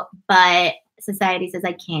you, but society says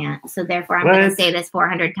I can't. So therefore, I'm gonna say this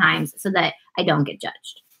 400 times so that I don't get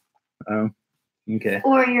judged. Oh, okay.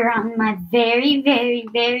 Or you're on my very, very,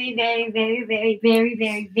 very, very, very, very, very,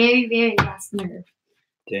 very, very, very last nerve.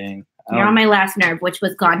 Dang. You're on my last nerve, which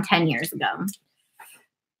was gone 10 years ago.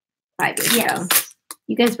 5 years ago.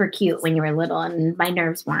 You guys were cute when you were little, and my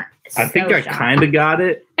nerves weren't. I think I kind of got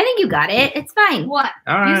it. I think you got it. It's fine. What?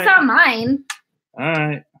 All right. You saw mine. All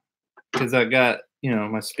right. Because I got,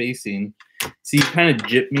 my spacing. See, you kind of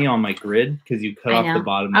gypped me on my grid because you cut off the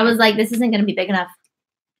bottom. I was like, this isn't going to be big enough.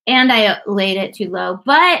 And I laid it too low.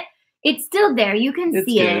 But it's still there. You can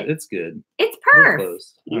see it. It's good. It's perfect.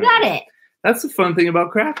 You got it. That's the fun thing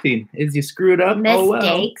about crafting is you screw it up.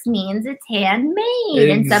 Mistakes means it's handmade.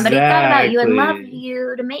 And somebody thought about you and loved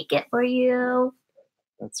you to make it for you.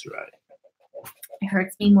 That's right. It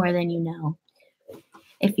hurts me more than you know.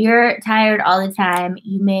 If you're tired all the time,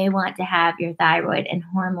 you may want to have your thyroid and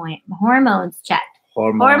hormones checked.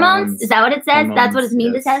 Hormones? Is that what it says? Hormones, that's what it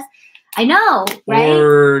means. yes. It says? I know, right?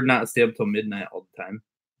 Or not stay up till midnight all the time.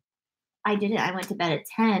 I didn't. I went to bed at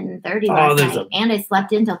 10:30 last night, and I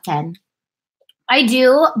slept until 10. I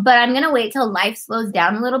do, but I'm going to wait till life slows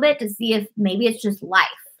down a little bit to see if maybe it's just life.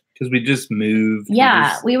 Because we just moved.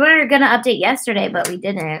 Yeah, we were going to update yesterday, but we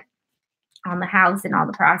didn't on the house and all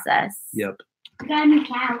the process. Yep. We got a new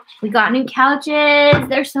couch. We got new couches.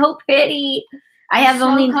 They're so pretty. I have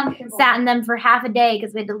only sat in them for half a day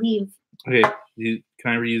because we had to leave. Okay,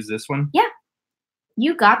 can I reuse this one? Yeah.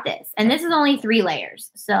 You got this. And this is only 3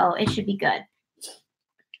 layers, so it should be good.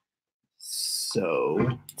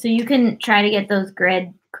 So you can try to get those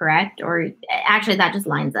grid correct, or actually that just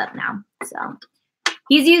lines up now. So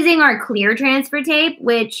he's using our clear transfer tape,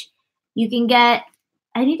 which you can get.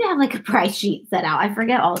 I need to have like a price sheet set out. I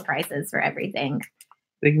forget all the prices for everything.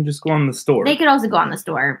 They can just go on the store. They could also go on the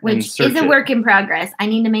store, which is a work in progress. I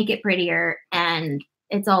need to make it prettier, and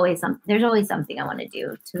it's always something. There's always something I want to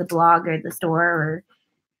do to the blog or the store or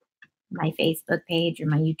my Facebook page or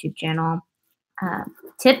my YouTube channel.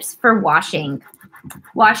 Tips for washing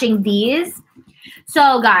these.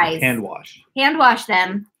 So guys, hand wash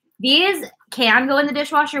them. These can go in the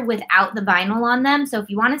dishwasher without the vinyl on them. So if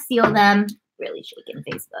you want to seal them, really shaking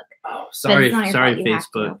Facebook. Oh, sorry,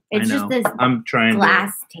 Facebook. It's just this I'm trying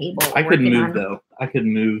glass table. I could move though. I could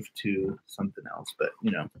move to something else, but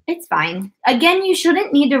it's fine. Again, you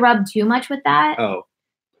shouldn't need to rub too much with that. Oh,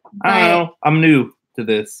 I don't know. I'm new to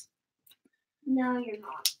this. No, you're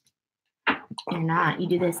not. You're not. You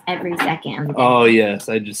do this every second of the day. Oh, yes.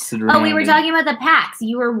 I just sit around. Oh, we were talking about the packs.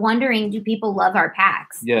 You were wondering, do people love our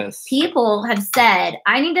packs? Yes. People have said,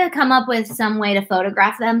 I need to come up with some way to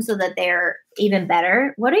photograph them so that they're even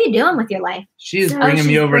better. What are you doing with your life? She's bringing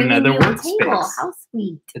me over another workspace. How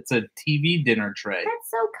sweet. It's a TV dinner tray.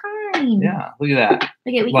 That's so kind. Yeah, look at that.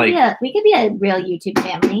 Look at, we could be a real YouTube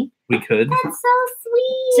family. We could. That's so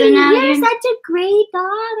sweet. So now you're such a great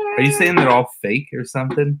daughter. Are you saying they're all fake or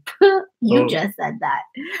something? You just said that.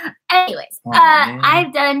 Anyways,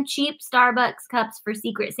 I've done cheap Starbucks cups for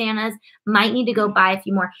Secret Santas. Might need to go buy a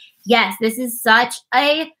few more. Yes, this is such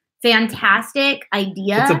a fantastic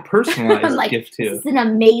idea. It's a personalized gift too. It's an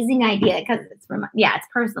amazing idea because it's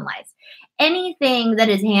personalized. Anything that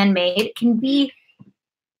is handmade can be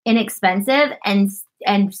inexpensive and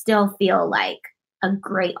still feel like a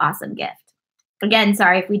great, awesome gift. Again,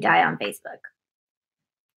 sorry if we die on Facebook.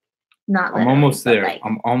 I'm almost there.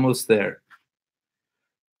 I'm almost there.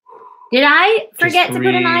 Did I forget to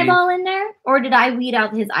put an eyeball in there? Or did I weed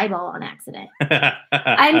out his eyeball on accident?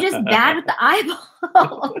 I'm just bad with the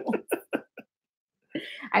eyeball.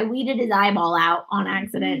 I weeded his eyeball out on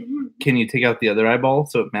accident. Can you take out the other eyeball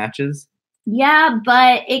so it matches? Yeah,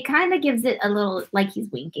 but it kind of gives it a little, like he's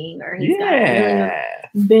winking or he's got a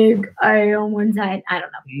really big eye on one side. I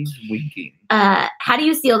don't know. He's winking. How do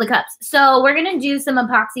you seal the cups? So we're going to do some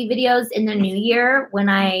epoxy videos in the new year when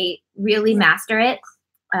I really master it.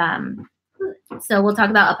 So we'll talk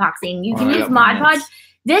about epoxying. You can use Mod Podge.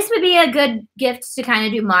 This would be a good gift to kind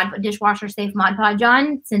of do dishwasher safe Mod Podge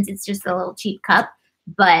on, since it's just a little cheap cup.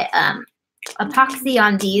 But epoxy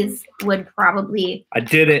on these would probably I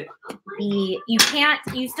did it. You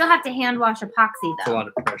still have to hand wash epoxy though. It's a lot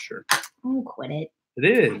of pressure. Oh, quit it. It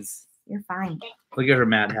is. You're fine. Look at her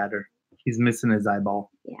Mad Hatter. He's missing his eyeball.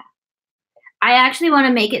 Yeah. I actually want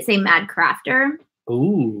to make it say Mad Crafter.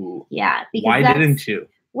 Ooh. Yeah. Why didn't you?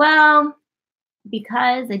 Well,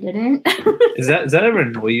 because I didn't. Does that ever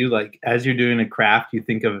annoy you? Like, as you're doing a craft, you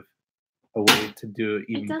think of a way to do it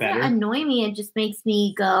even better? It doesn't annoy me. It just makes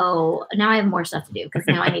me go, now I have more stuff to do because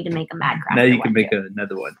now I need to make a Mad Crafter. Now you can make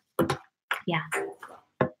another one. Yeah.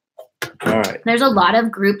 All right. There's a lot of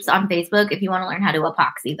groups on Facebook if you want to learn how to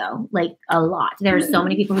epoxy, though. Like, a lot. There's so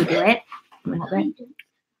many people who do it.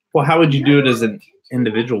 Well, how would you do it as an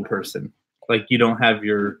individual person? Like, you don't have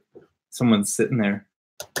someone sitting there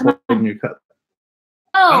holding your cup.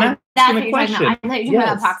 Oh, that's what you're talking about. I thought you were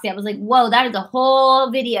talking about epoxy. I was like, whoa, that is a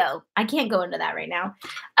whole video. I can't go into that right now.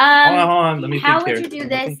 Hold on. Let me how think would you do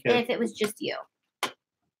this if it was just you?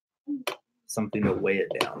 Something to weigh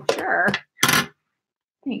it down. Sure.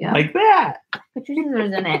 There you go. Like that. Put your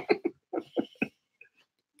scissors in it.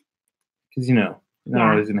 Because, you're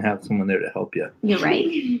not always going to have someone there to help you. You're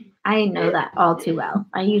right. I know that all too well.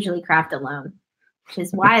 I usually craft alone, which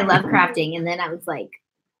is why I love crafting. And then I was like,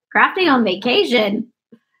 crafting on vacation.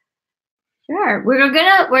 Sure.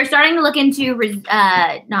 We're starting to look into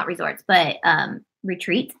not resorts, but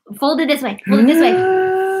retreats. Fold it this way. Fold it this way.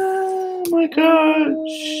 Oh my gosh.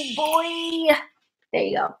 Oh, boy. There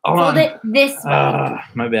you go. Hold Fold it this way.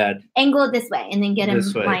 My bad. Angle it this way and then get him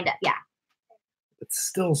This way. lined up. Yeah. It's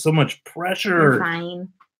still so much pressure. You're fine.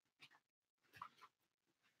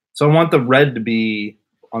 So I want the red to be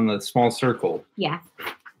on the small circle. Yeah.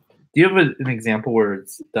 Do you have an example where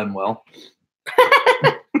it's done well?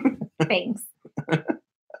 Thanks. I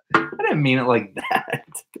didn't mean it like that.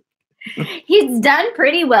 He's done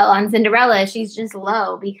pretty well on Cinderella. She's just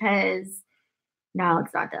low because no,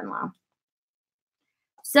 it's not done well.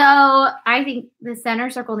 So I think the center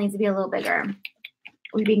circle needs to be a little bigger. Are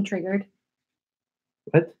we being triggered?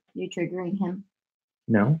 What? Are you triggering him?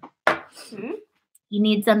 No. You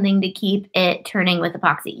need something to keep it turning with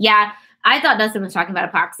epoxy. Yeah, I thought Dustin was talking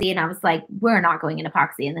about epoxy, and I was like, we're not going in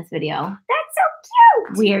epoxy in this video. That's so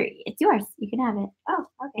cute. It's yours. You can have it. Oh,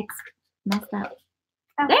 okay. It's messed up.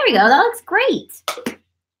 Oh. There we go. That looks great.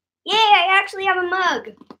 Yeah, I actually have a mug.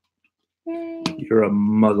 Yay. You're a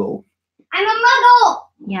muggle. I'm a muggle.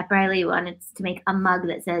 Yeah, Briley wanted to make a mug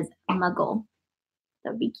that says muggle.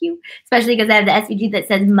 That would be cute. Especially because I have the SVG that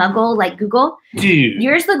says muggle, like Google. Dude.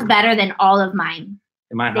 Yours looks better than all of mine.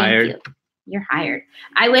 Am I Thank hired? you. You're hired.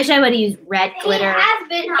 I wish I would have used red glitter has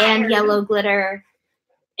been and hired. yellow glitter.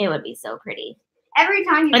 It would be so pretty. Every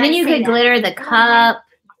time you And then guys you say could that. glitter the cup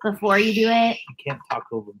before you do it. You can't talk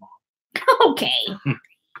over mom. Okay.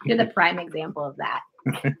 You're the prime example of that.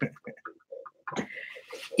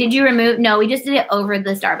 Did you remove? No, we just did it over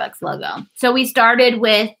the Starbucks logo. So we started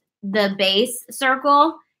with the base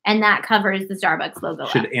circle, and that covers the Starbucks logo.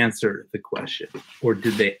 Should up. answer the question. Or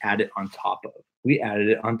did they add it on top of? We added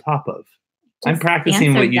it on top of. I'm Just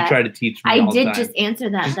practicing what answered you that. try to teach me I all the did time. just answer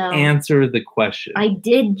that, Just though. answer the question. I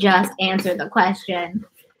did just answer the question.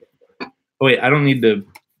 Oh, wait, I don't need to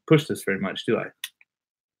push this very much, do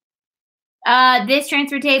I? This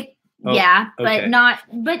transfer tape, Oh, yeah, okay.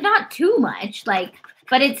 but not too much. Like,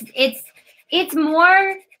 but it's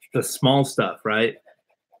more The small stuff, right?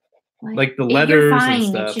 what? Like the You're letters fine. and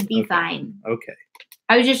stuff. It should be Okay. fine. Okay.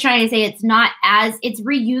 I was just trying to say it's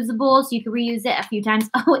reusable, so you can reuse it a few times.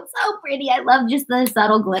 Oh, it's so pretty. I love just the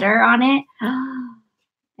subtle glitter on it.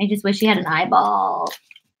 I just wish you had an eyeball.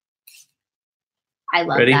 I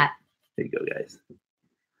love Ready? that. There you go, guys.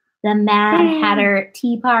 The Mad Hatter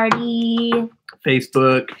Tea Party.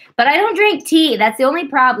 Facebook. But I don't drink tea. That's the only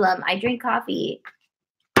problem. I drink coffee.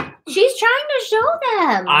 She's trying to show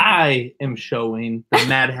them. I am showing the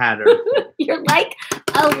Mad Hatter. You're like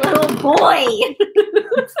a little boy.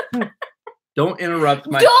 Don't interrupt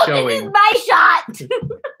my Don't, showing. this is my shot.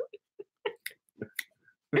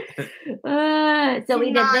 So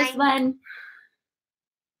we did this one.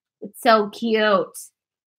 It's so cute.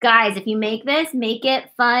 Guys, if you make this, make it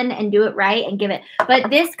fun and do it right and give it. But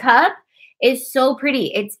this cup is so pretty.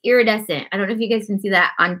 It's iridescent. I don't know if you guys can see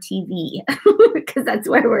that on TV because that's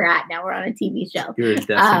where we're at now. We're on a TV show.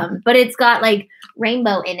 Iridescent. But it's got like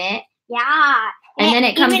rainbow in it. Yeah. And then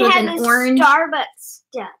it comes even with has an this orange. Starbucks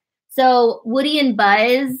stuff. So Woody and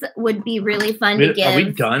Buzz would be really fun to give. Are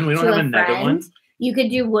we done? We don't to have a another friend. one? You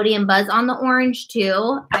could do Woody and Buzz on the orange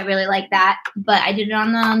too. I really like that, but I did it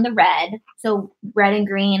on the red. So red and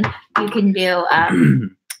green. You can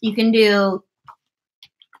do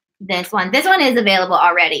this one. This one is available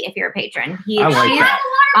already if you're a patron. I like she's that.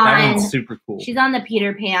 That on one's super cool. she's on the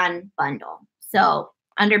Peter Pan bundle. So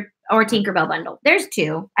or Tinkerbell bundle. There's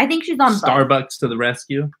two. I think she's on both. Starbucks to the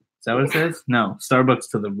rescue. Is that what it says? No,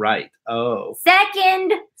 Starbucks to the right. Oh,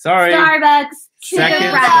 Second sorry. Starbucks to Second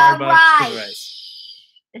the right. Starbucks to the right.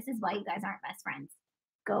 This is why you guys aren't best friends.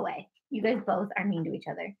 Go away. You guys both are mean to each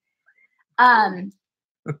other.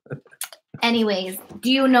 Anyways,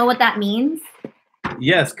 do you know what that means?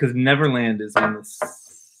 Yes, because Neverland is on the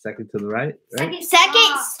second to the right. Right?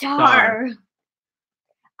 Second star.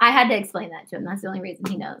 I had to explain that to him. That's the only reason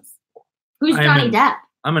he knows. Who's I am Johnny an- Depp?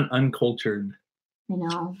 I'm an uncultured. I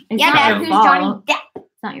know. It's Yeah, not Dad, your who's fault. Johnny Depp?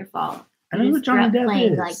 It's not your fault. I You know who just grew Johnny up Depp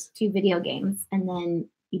playing is. like 2 video games, and then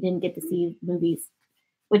you didn't get to see movies,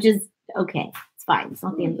 which is okay. It's fine. It's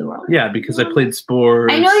not the end of the world. Yeah, because I played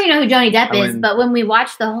sports. I know you know who Johnny Depp I is, wouldn't- but when we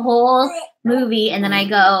watch the whole movie and then I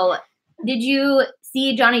go, "Did you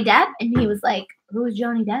see Johnny Depp?" And he was like, "Who's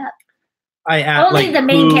Johnny Depp?" I asked, Only like, the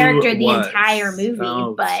main who character it the was. entire movie,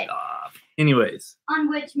 Oh, but- stop. Anyways, On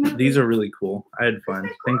which movie? these are really cool. I had fun.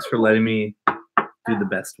 Thanks for letting me do the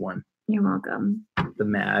best one. You're welcome. The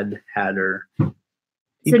Mad Hatter.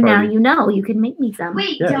 So now you know you can make me some.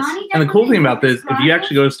 Wait, Yes. Johnny Depp And the cool was thing in about this, if you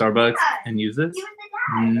actually go to Starbucks Yeah. and use this, He was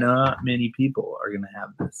the dad. not many people are going to have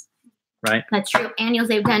this, right? That's true. And you'll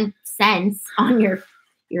save 10 cents on your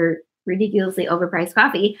ridiculously overpriced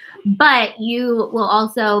coffee. But you will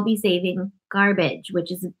also be saving garbage,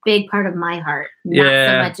 which is a big part of my heart. Not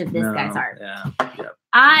so much of this guy's heart. Yeah.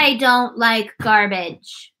 I don't like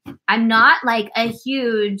garbage. I'm not like a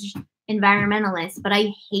huge environmentalist, but I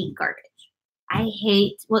hate garbage. I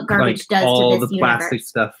hate what garbage Like does all to this the universe. plastic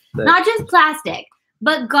stuff. That, Not just plastic,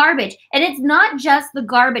 but garbage. And it's not just the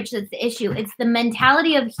garbage that's the issue. It's the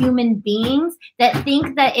mentality of human beings that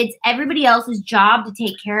think that it's everybody else's job to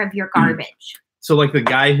take care of your garbage. so like the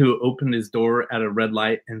guy who opened his door at a red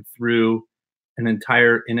light and threw an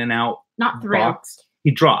entire In-N-Out Not through. box.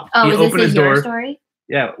 He dropped. Oh, he is opened this his your door. story?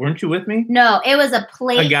 Yeah, weren't you with me? No, it was a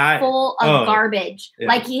plate guy- full of oh, garbage. yeah.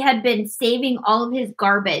 Like he had been saving all of his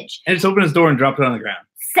garbage. And just opened his door and dropped it on the ground.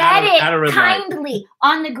 Set At a red it light. kindly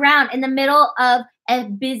on the ground in the middle of a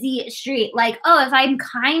busy street. Like, oh, if I'm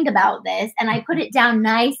kind about this and I put it down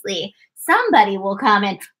nicely, somebody will come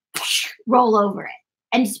and roll over it.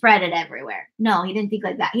 and spread it everywhere. No, he didn't think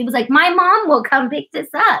like that. He was like, my mom will come pick this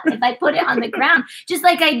up if I put it on the ground, just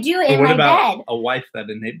like I do in my bed. A wife that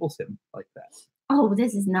enables him like that? Oh,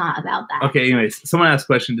 this is not about that. Okay, anyways, someone asked a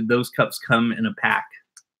question. Did those cups come in a pack?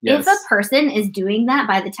 Yes. If a person is doing that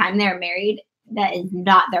by the time they're married, that is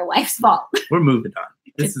not their wife's fault. We're moving on.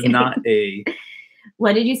 This is not a...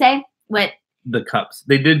 What did you say? What? The cups.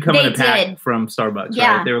 They did come in a pack from Starbucks,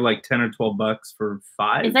 right? They were like 10 or 12 bucks for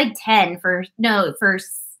 5. It's like 10 for 5.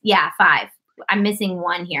 I'm missing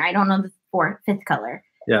one here. I don't know the fifth color.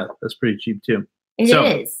 Yeah, that's pretty cheap too. It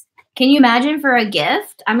is. Can you imagine for a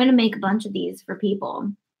gift? I'm gonna make a bunch of these for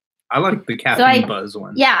people. I like the caffeine buzz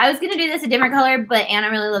one. Yeah, I was gonna do this a different color, but Anna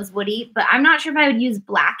really loves Woody. But I'm not sure if I would use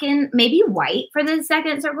black and maybe white for the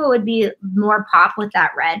second circle. Would be more pop with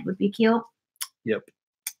that red. Would be cute. Yep.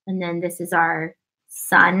 And then this is our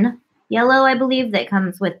sun yellow, I believe, that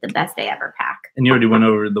comes with the Best Day Ever pack. And you already went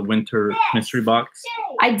over the winter mystery box?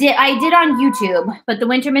 I did on YouTube, but the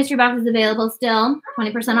winter mystery box is available still.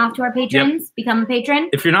 20% off to our patrons. Yep. Become a patron.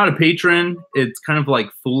 If you're not a patron, it's kind of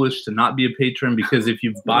like foolish to not be a patron because if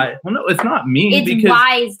you buy, well, no, it's not mean. It's because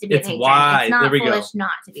wise to be a patron. Wise. It's not there we foolish go.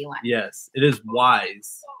 Not to be one. Yes, it is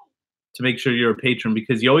wise to make sure you're a patron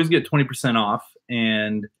because you always get 20% off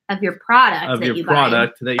and of your product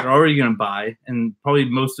that you're already going to buy. And probably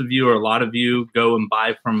most of you or a lot of you go and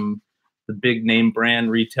buy from the big name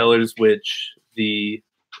brand retailers, which the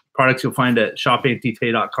products you'll find at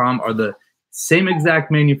shopauntietay.com are the same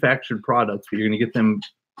exact manufactured products, but you're going to get them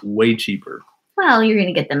way cheaper. Well, you're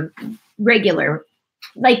going to get them regular,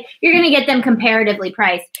 like you're going to get them comparatively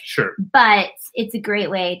priced. Sure. But it's a great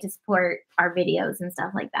way to support our videos and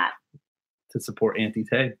stuff like that. To support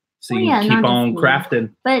AuntieTay. So you can keep on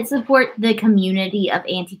crafting. But support the community of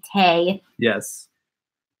AuntieTay. Yes.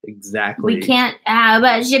 Exactly. We can't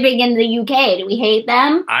about shipping in the UK. Do we hate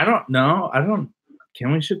them? I don't know.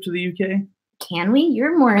 Can we ship to the UK? Can we?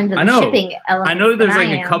 You're more into the shipping element. I know there's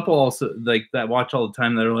like a couple also like that watch all the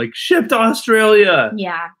time that are like, ship to Australia.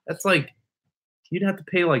 Yeah. That's like you'd have to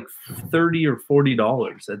pay like $30 or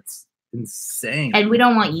 $40. That's insane. And we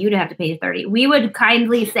don't want you to have to pay $30. We would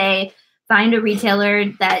kindly say find a retailer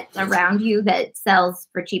that's around you that sells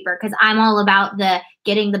for cheaper because I'm all about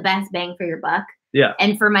getting the best bang for your buck. Yeah.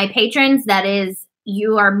 And for my patrons, that is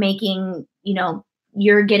you are making,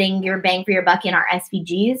 you're getting your bang for your buck in our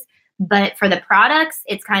SVGs. But for the products,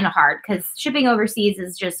 it's kind of hard because shipping overseas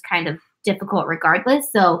is just kind of difficult regardless.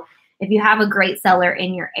 So if you have a great seller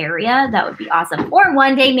in your area, that would be awesome. Or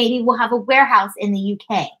one day maybe we'll have a warehouse in the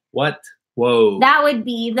UK. What? Whoa. That would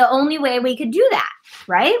be the only way we could do that,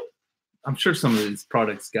 right? I'm sure some of these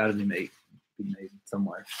products got to be made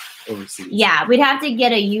somewhere overseas. Yeah, we'd have to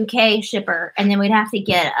get a UK shipper, and then we'd have to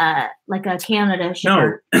get a Canada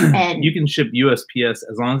shipper. No, and you can ship USPS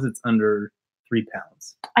as long as it's under 3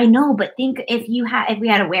 pounds. I know, but think if we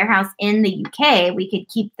had a warehouse in the UK, we could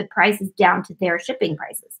keep the prices down to their shipping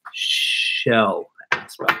prices. Shell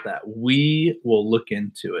asked about that. We will look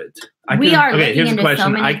into it. Here's a question. So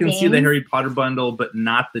many I can things. see the Harry Potter bundle, but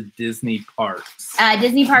not the Disney parks.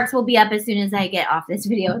 Disney parks will be up as soon as I get off this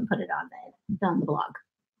video and put it on the blog.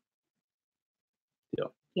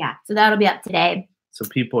 Yeah, so that'll be up today. So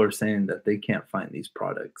people are saying that they can't find these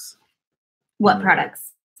products. What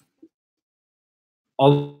products?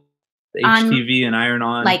 All the HTV and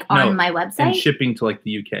iron-on. On my website? And shipping to like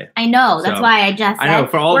the UK. I know. That's why I just said I know,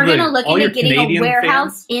 for all we're going to look into getting Canadian a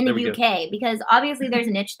warehouse fans, in the UK because obviously there's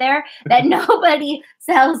a niche there that nobody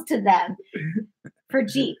sells to them for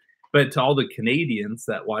cheap. But to all the Canadians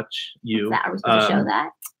that watch you, are we supposed to show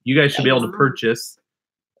that? You guys should be able to purchase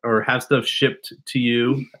or have stuff shipped to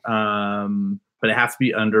you, but it has to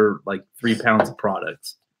be under like 3 pounds of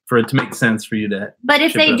products for it to make sense for you to. But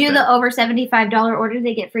if they do the over $75 order,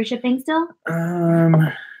 they get free shipping still?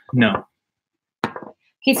 No.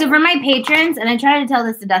 Okay, so for my patrons, and I try to tell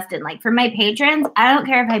this to Dustin, like for my patrons, I don't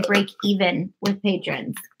care if I break even with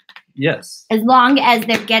patrons. Yes. As long as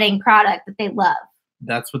they're getting product that they love.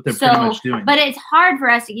 That's what they're pretty much doing. But it's hard for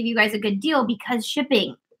us to give you guys a good deal because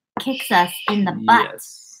shipping kicks us in the butt.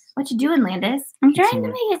 Yes. What you doing, Landis? I'm trying to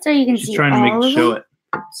make it so you can see. She's trying to show it.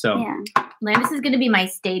 So yeah. Landis is going to be my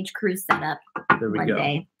stage crew setup one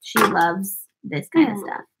day. She loves this kind of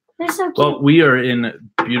stuff. They're so cute. Well, we are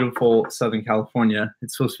in beautiful Southern California.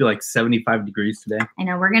 It's supposed to be like 75 degrees today. I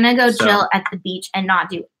know. We're going to go chill at the beach and not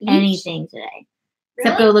do anything today.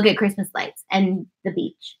 Except go look at Christmas lights and the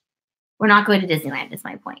beach. We're not going to Disneyland is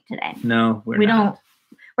my point today. No, we don't.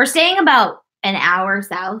 We're staying about an hour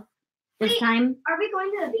south this time. Are we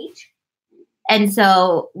going to the beach? And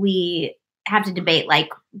so we have to debate, like,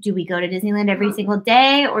 do we go to Disneyland every single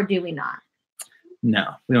day or do we not?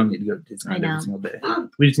 No, we don't need to go to Disneyland I know. every single day.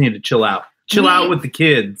 We just need to chill out. Chill out with the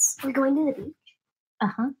kids. We're going to the beach.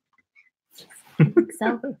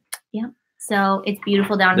 So, yeah. So it's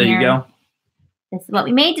beautiful down There here. you go. This is what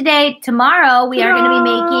we made today. Tomorrow we are going to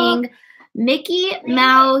be making Mickey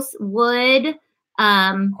Mouse wood.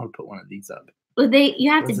 I'll put one of these up.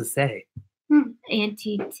 You have What does to it say?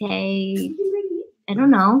 AuntieTay. I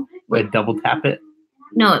don't know. Wait, double tap it.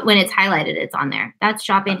 No, when it's highlighted, it's on there. That's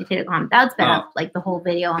shop.AuntieTay.com. That's been Oh. up like the whole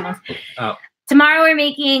video almost. Oh. Tomorrow we're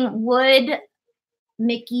making wood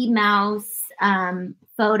Mickey Mouse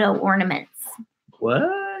photo ornaments. What?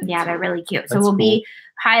 Yeah, they're really cute. So That's we'll be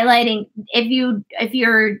highlighting if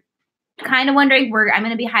you're kind of wondering, I'm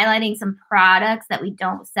going to be highlighting some products that we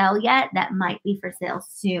don't sell yet that might be for sale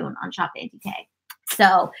soon on Shop AuntieTay.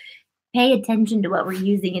 So pay attention to what we're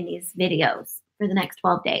using in these videos for the next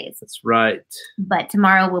 12 days. That's right. But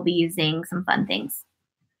tomorrow we'll be using some fun things.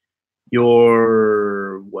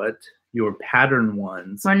 Your pattern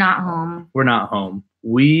ones. We're not home. We're not home.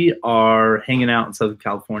 We are hanging out in Southern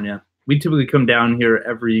California. We typically come down here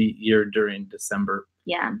every year during December.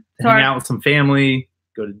 Yeah. To hang out with some family,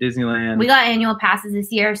 go to Disneyland. We got annual passes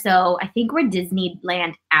this year, so I think we're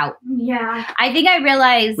Disneyland out. Yeah. I think I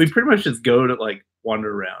realized. We pretty much just go to like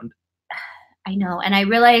wander around. I know. And I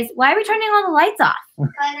realized, why are we turning all the lights off? But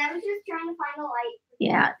I was just trying to find a light.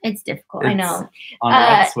 Yeah, it's difficult. I know. On the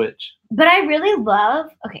light switch. But I really love.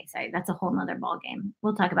 Okay, sorry, that's a whole nother ball game.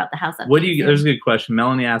 We'll talk about the house updates. What do you? soon. There's a good question.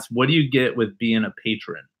 Melanie asked, "What do you get with being a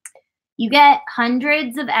patron?" You get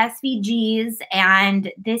hundreds of SVGs,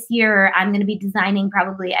 and this year I'm going to be designing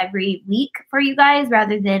probably every week for you guys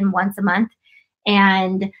rather than once a month.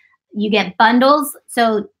 And you get bundles.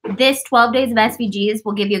 So this 12 days of SVGs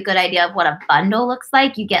will give you a good idea of what a bundle looks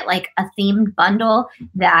like. You get like a themed bundle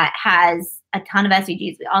that has a ton of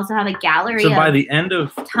SVGs. We also have a gallery So of by the end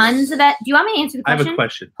of tons of it. Do you want me to answer the I question? have a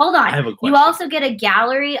question. Hold on. I have a question. You also get a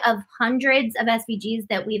gallery of hundreds of SVGs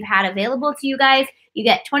that we've had available to you guys. You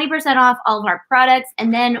get 20% off all of our products.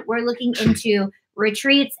 And then we're looking into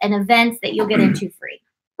retreats and events that you'll get into free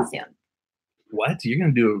soon. What? You're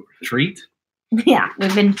gonna do a retreat? Yeah,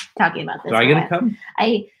 we've been talking about this. Do I get to come?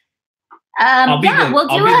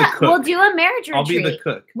 We'll do a marriage retreat. I'll be the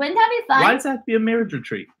cook. Wouldn't that be fun? Why does that have to be a marriage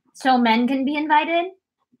retreat? So men can be invited?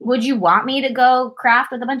 Would you want me to go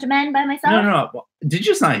craft with a bunch of men by myself? No. Did you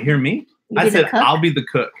just not hear me? You I be the said cook? I'll be the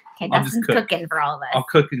cook. Okay, I'll Dustin's just cook. cooking for all of us. I'll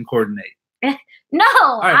cook and coordinate. No,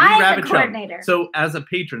 All right, I'm the rabbit trail. coordinator. So as a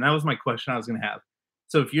patron, that was my question I was gonna have.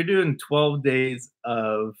 So if you're doing 12 days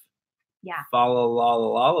of follow la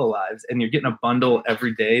la la lives and you're getting a bundle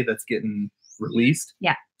every day that's getting released.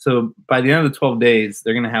 Yeah. So by the end of the 12 days,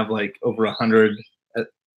 they're gonna have like over 100.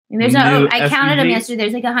 There's I counted them SVGs? yesterday.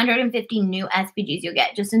 There's like 150 new SVGs you'll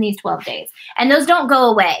get just in these 12 days. And those don't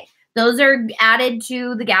go away. Those are added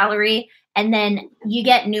to the gallery. And then you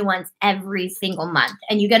get new ones every single month.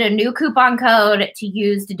 And you get a new coupon code to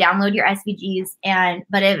use to download your SVGs.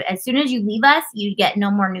 As soon as you leave us, you get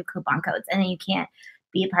no more new coupon codes. And then you can't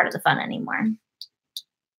be a part of the fun anymore.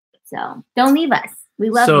 So don't leave us. We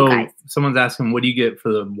love you guys. Someone's asking, what do you get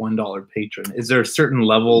for the $1 patron? Is there a certain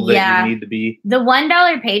level that you need to be? The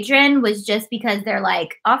 $1 patron was just because they're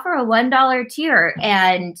like, offer a $1 tier.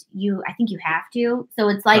 And I think you have to. So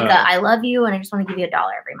it's like I love you and I just want to give you $1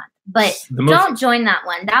 every month. But don't join that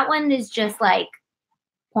one. That one is just like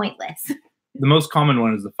pointless. The most common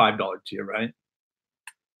one is the $5 tier, right?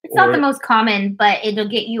 It's not the most common, but it'll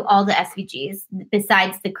get you all the SVGs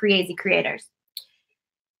besides the crazy creators.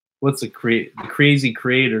 What's the crazy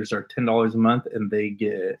creators are $10 a month and they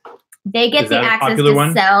get the access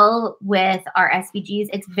to sell with our SVGs.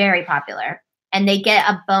 It's very popular. And they get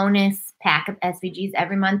a bonus pack of SVGs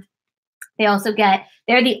every month. They also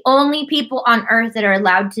they're the only people on earth that are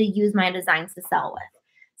allowed to use my designs to sell with.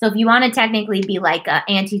 So if you want to technically be like a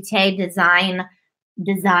AuntieTay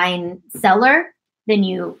design seller, then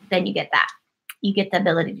you get that. You get the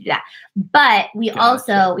ability to do that. But we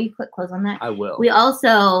will you click close on that? I will. We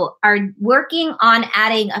also are working on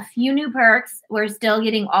adding a few new perks. We're still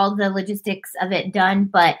getting all the logistics of it done,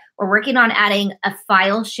 but we're working on adding a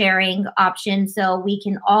file sharing option so we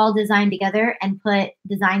can all design together and put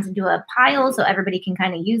designs into a pile so everybody can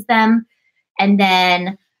kind of use them. And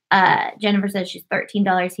then Jennifer says she's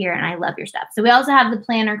 $13 here and I love your stuff. So we also have the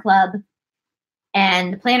Planner Club.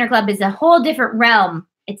 And the Planner Club is a whole different realm.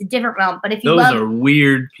 It's a different realm. But if you Those are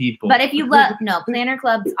weird people. But if you love, Planner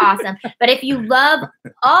Club's awesome. But if you love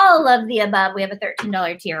all of the above, we have a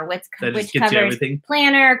 $13 tier, which covers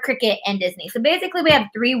Planner, Cricut, and Disney. So basically, we have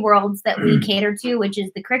 3 worlds that we cater to, which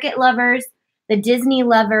is the Cricut lovers, the Disney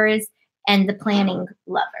lovers, and the planning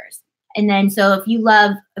lovers. And then so if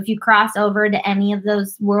you cross over to any of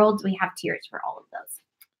those worlds, we have tiers for all of those.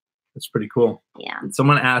 That's pretty cool. Yeah.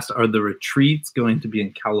 Someone asked, are the retreats going to be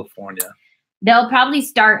in California? They'll probably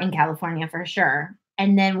start in California for sure.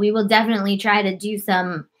 And then we will definitely try to do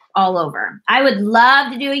some all over. I would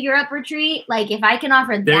love to do a Europe retreat. Like if I can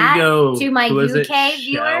offer that to my UK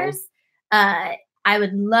viewers, I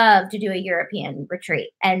would love to do a European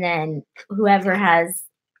retreat. And then whoever has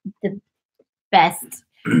the best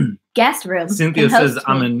guest room. Cynthia says,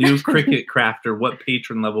 I'm a new Cricut crafter. What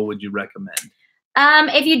patron level would you recommend?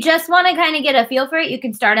 If you just want to kind of get a feel for it, you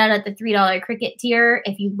can start out at the $3 Cricut tier.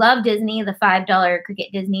 If you love Disney, the $5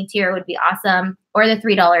 Cricut Disney tier would be awesome, or the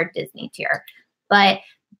 $3 Disney tier. But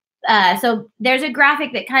so there's a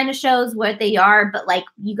graphic that kind of shows what they are, but like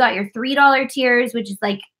you got your $3 tiers, which is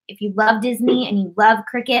like if you love Disney and you love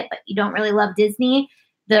Cricut, but you don't really love Disney,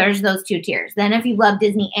 there's those two tiers. Then if you love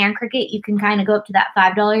Disney and Cricut, you can kind of go up to that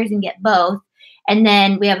 $5 and get both. And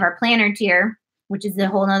then we have our planner tier, which is a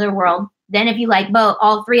whole nother world. Then if you like both,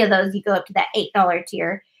 all three of those, you go up to that $8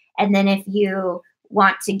 tier. And then if you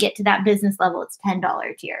want to get to that business level, it's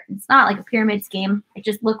 $10 tier. It's not like a pyramid scheme. It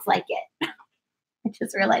just looks like it. I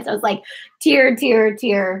just realized I was like, tier.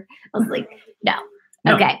 I was like, no.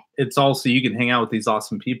 Okay. It's all so you can hang out with these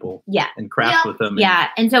awesome people. Yeah. And craft with them. Yeah.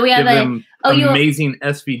 And so we have amazing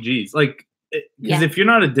SVGs. Like, because if you're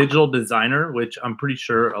not a digital designer, which I'm pretty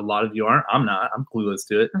sure a lot of you aren't, I'm not, I'm clueless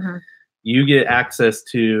to it. Mm-hmm. You get access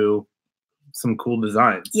to some cool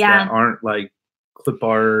designs that aren't like clip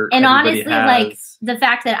art. And honestly, like the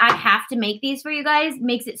fact that I have to make these for you guys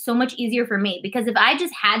makes it so much easier for me, because if I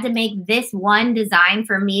just had to make this one design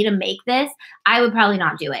for me to make this, I would probably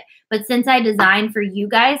not do it. But since I designed for you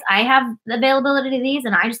guys, I have the availability of these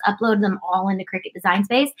and I just upload them all into Cricut Design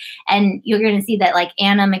Space. And you're going to see that like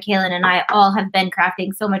Anna, Michaela, and I all have been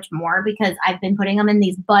crafting so much more because I've been putting them in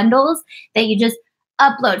these bundles that you just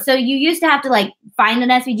upload. So you used to have to like find an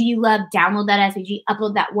SVG you love, download that SVG,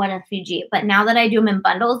 upload that one SVG. But now that I do them in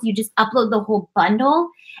bundles, you just upload the whole bundle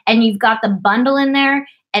and you've got the bundle in there,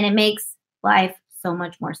 and it makes life so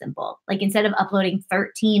much more simple. Like instead of uploading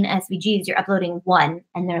 13 SVGs, you're uploading one,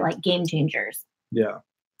 and they're like game changers. Yeah.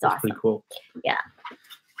 It's awesome. Pretty cool. Yeah.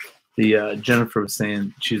 The Jennifer was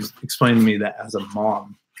saying, she's explaining to me that as a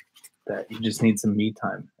mom, that you just need some me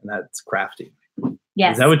time, and that's crafting.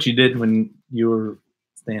 Yes. Is that what you did when you were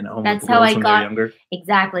staying at home? That's how I got younger?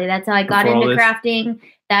 Exactly. That's how I got into crafting.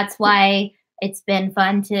 That's why it's been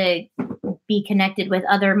fun to be connected with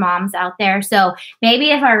other moms out there. So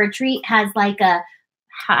maybe if our retreat has like a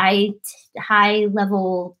high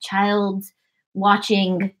level child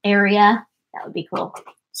watching area, that would be cool.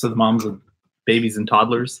 So the moms of babies and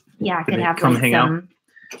toddlers, yeah, could have come like hang out.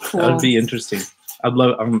 Cool. That would be interesting. I'd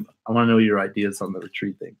love. I want to know your ideas on the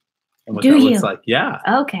retreat thing and what that looks like. Yeah.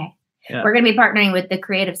 Okay. Yeah. We're gonna be partnering with the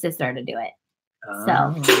creative sister to do it.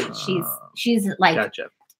 So she's like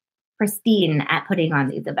pristine at putting on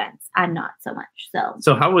these events. I'm not so much.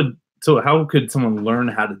 So how could someone learn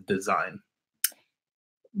how to design?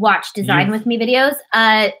 Watch Design With Me videos.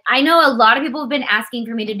 I know a lot of people have been asking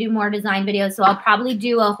for me to do more design videos, so I'll probably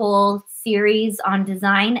do a whole series on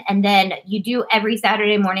design. And then you do every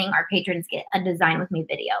Saturday morning, our patrons get a Design With Me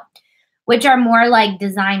video, which are more like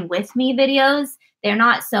Design With Me videos. They're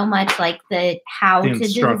not so much like the how to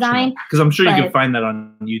design. Because I'm sure you can find that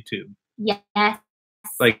on YouTube. Yes.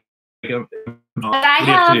 Like you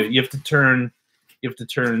have to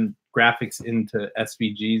turn graphics into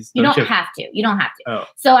SVGs. You don't have to. You don't have to. Oh.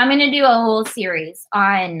 So I'm going to do a whole series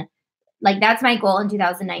on, like, that's my goal in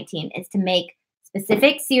 2019 is to make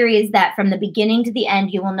specific series that from the beginning to the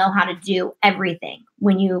end, you will know how to do everything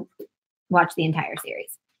when you watch the entire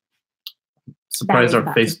series. Surprised our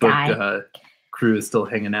Facebook crew is still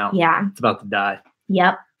hanging out. Yeah. It's about to die.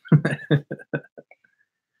 Yep.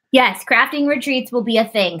 Yes, crafting retreats will be a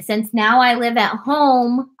thing. Since now I live at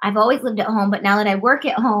home, I've always lived at home, but now that I work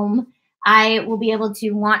at home, I will be able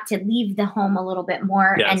to want to leave the home a little bit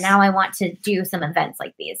more. Yes. And now I want to do some events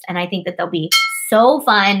like these. And I think that they'll be so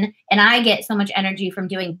fun. And I get so much energy from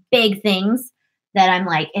doing big things that I'm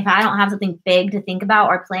like, if I don't have something big to think about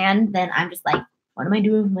or plan, then I'm just like, what am I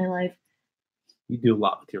doing with my life? You do a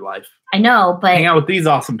lot with your life. I know, but hang out with these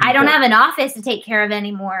awesome people. I don't have an office to take care of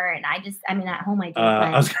anymore. And at home I do.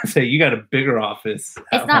 I was going to say, you got a bigger office.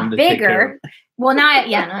 It's not bigger. Well, now I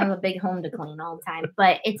have a big home to clean all the time,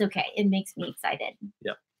 but it's okay. It makes me excited.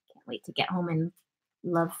 Yep. Can't wait to get home and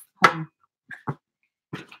love home.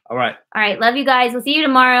 All right. All right. Love you guys. We'll see you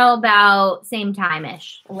tomorrow about same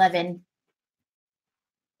time-ish. 11.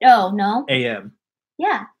 Oh, no. a.m.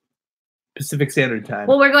 Yeah. Pacific Standard Time.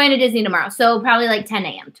 Well, we're going to Disney tomorrow, so probably like 10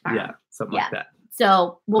 a.m. tomorrow. Yeah, something like that.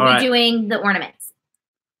 So we'll All be right. doing the ornaments.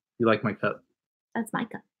 You like my cup? That's my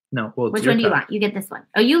cup. No. Well, it's Which your one do you cup. want? You get this one.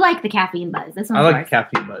 Oh, you like the caffeine buzz. This one's I like yours.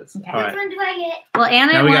 caffeine buzz. Okay. All Which right. one do I get? Well,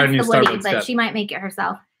 Anna Now we got a wants new the Woody, Starbucks but cup. she might make it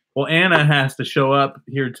herself. Well, Anna has to show up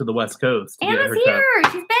here to the West Coast. To get Anna's her here.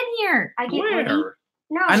 cup. She's been here. I get Woody. Where?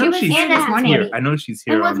 No, I know she was she's here this morning. here. I know she's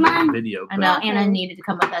here And on what's mine? the video. I but- know Anna needed to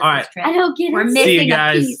come with us All right. this trip. I don't get We're it. missing See you a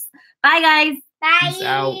guys. piece. Bye, guys. Bye. Peace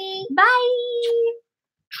out. Bye.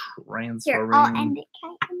 Here, Transferring. I'll end it. Can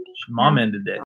I end it? Mom ended it.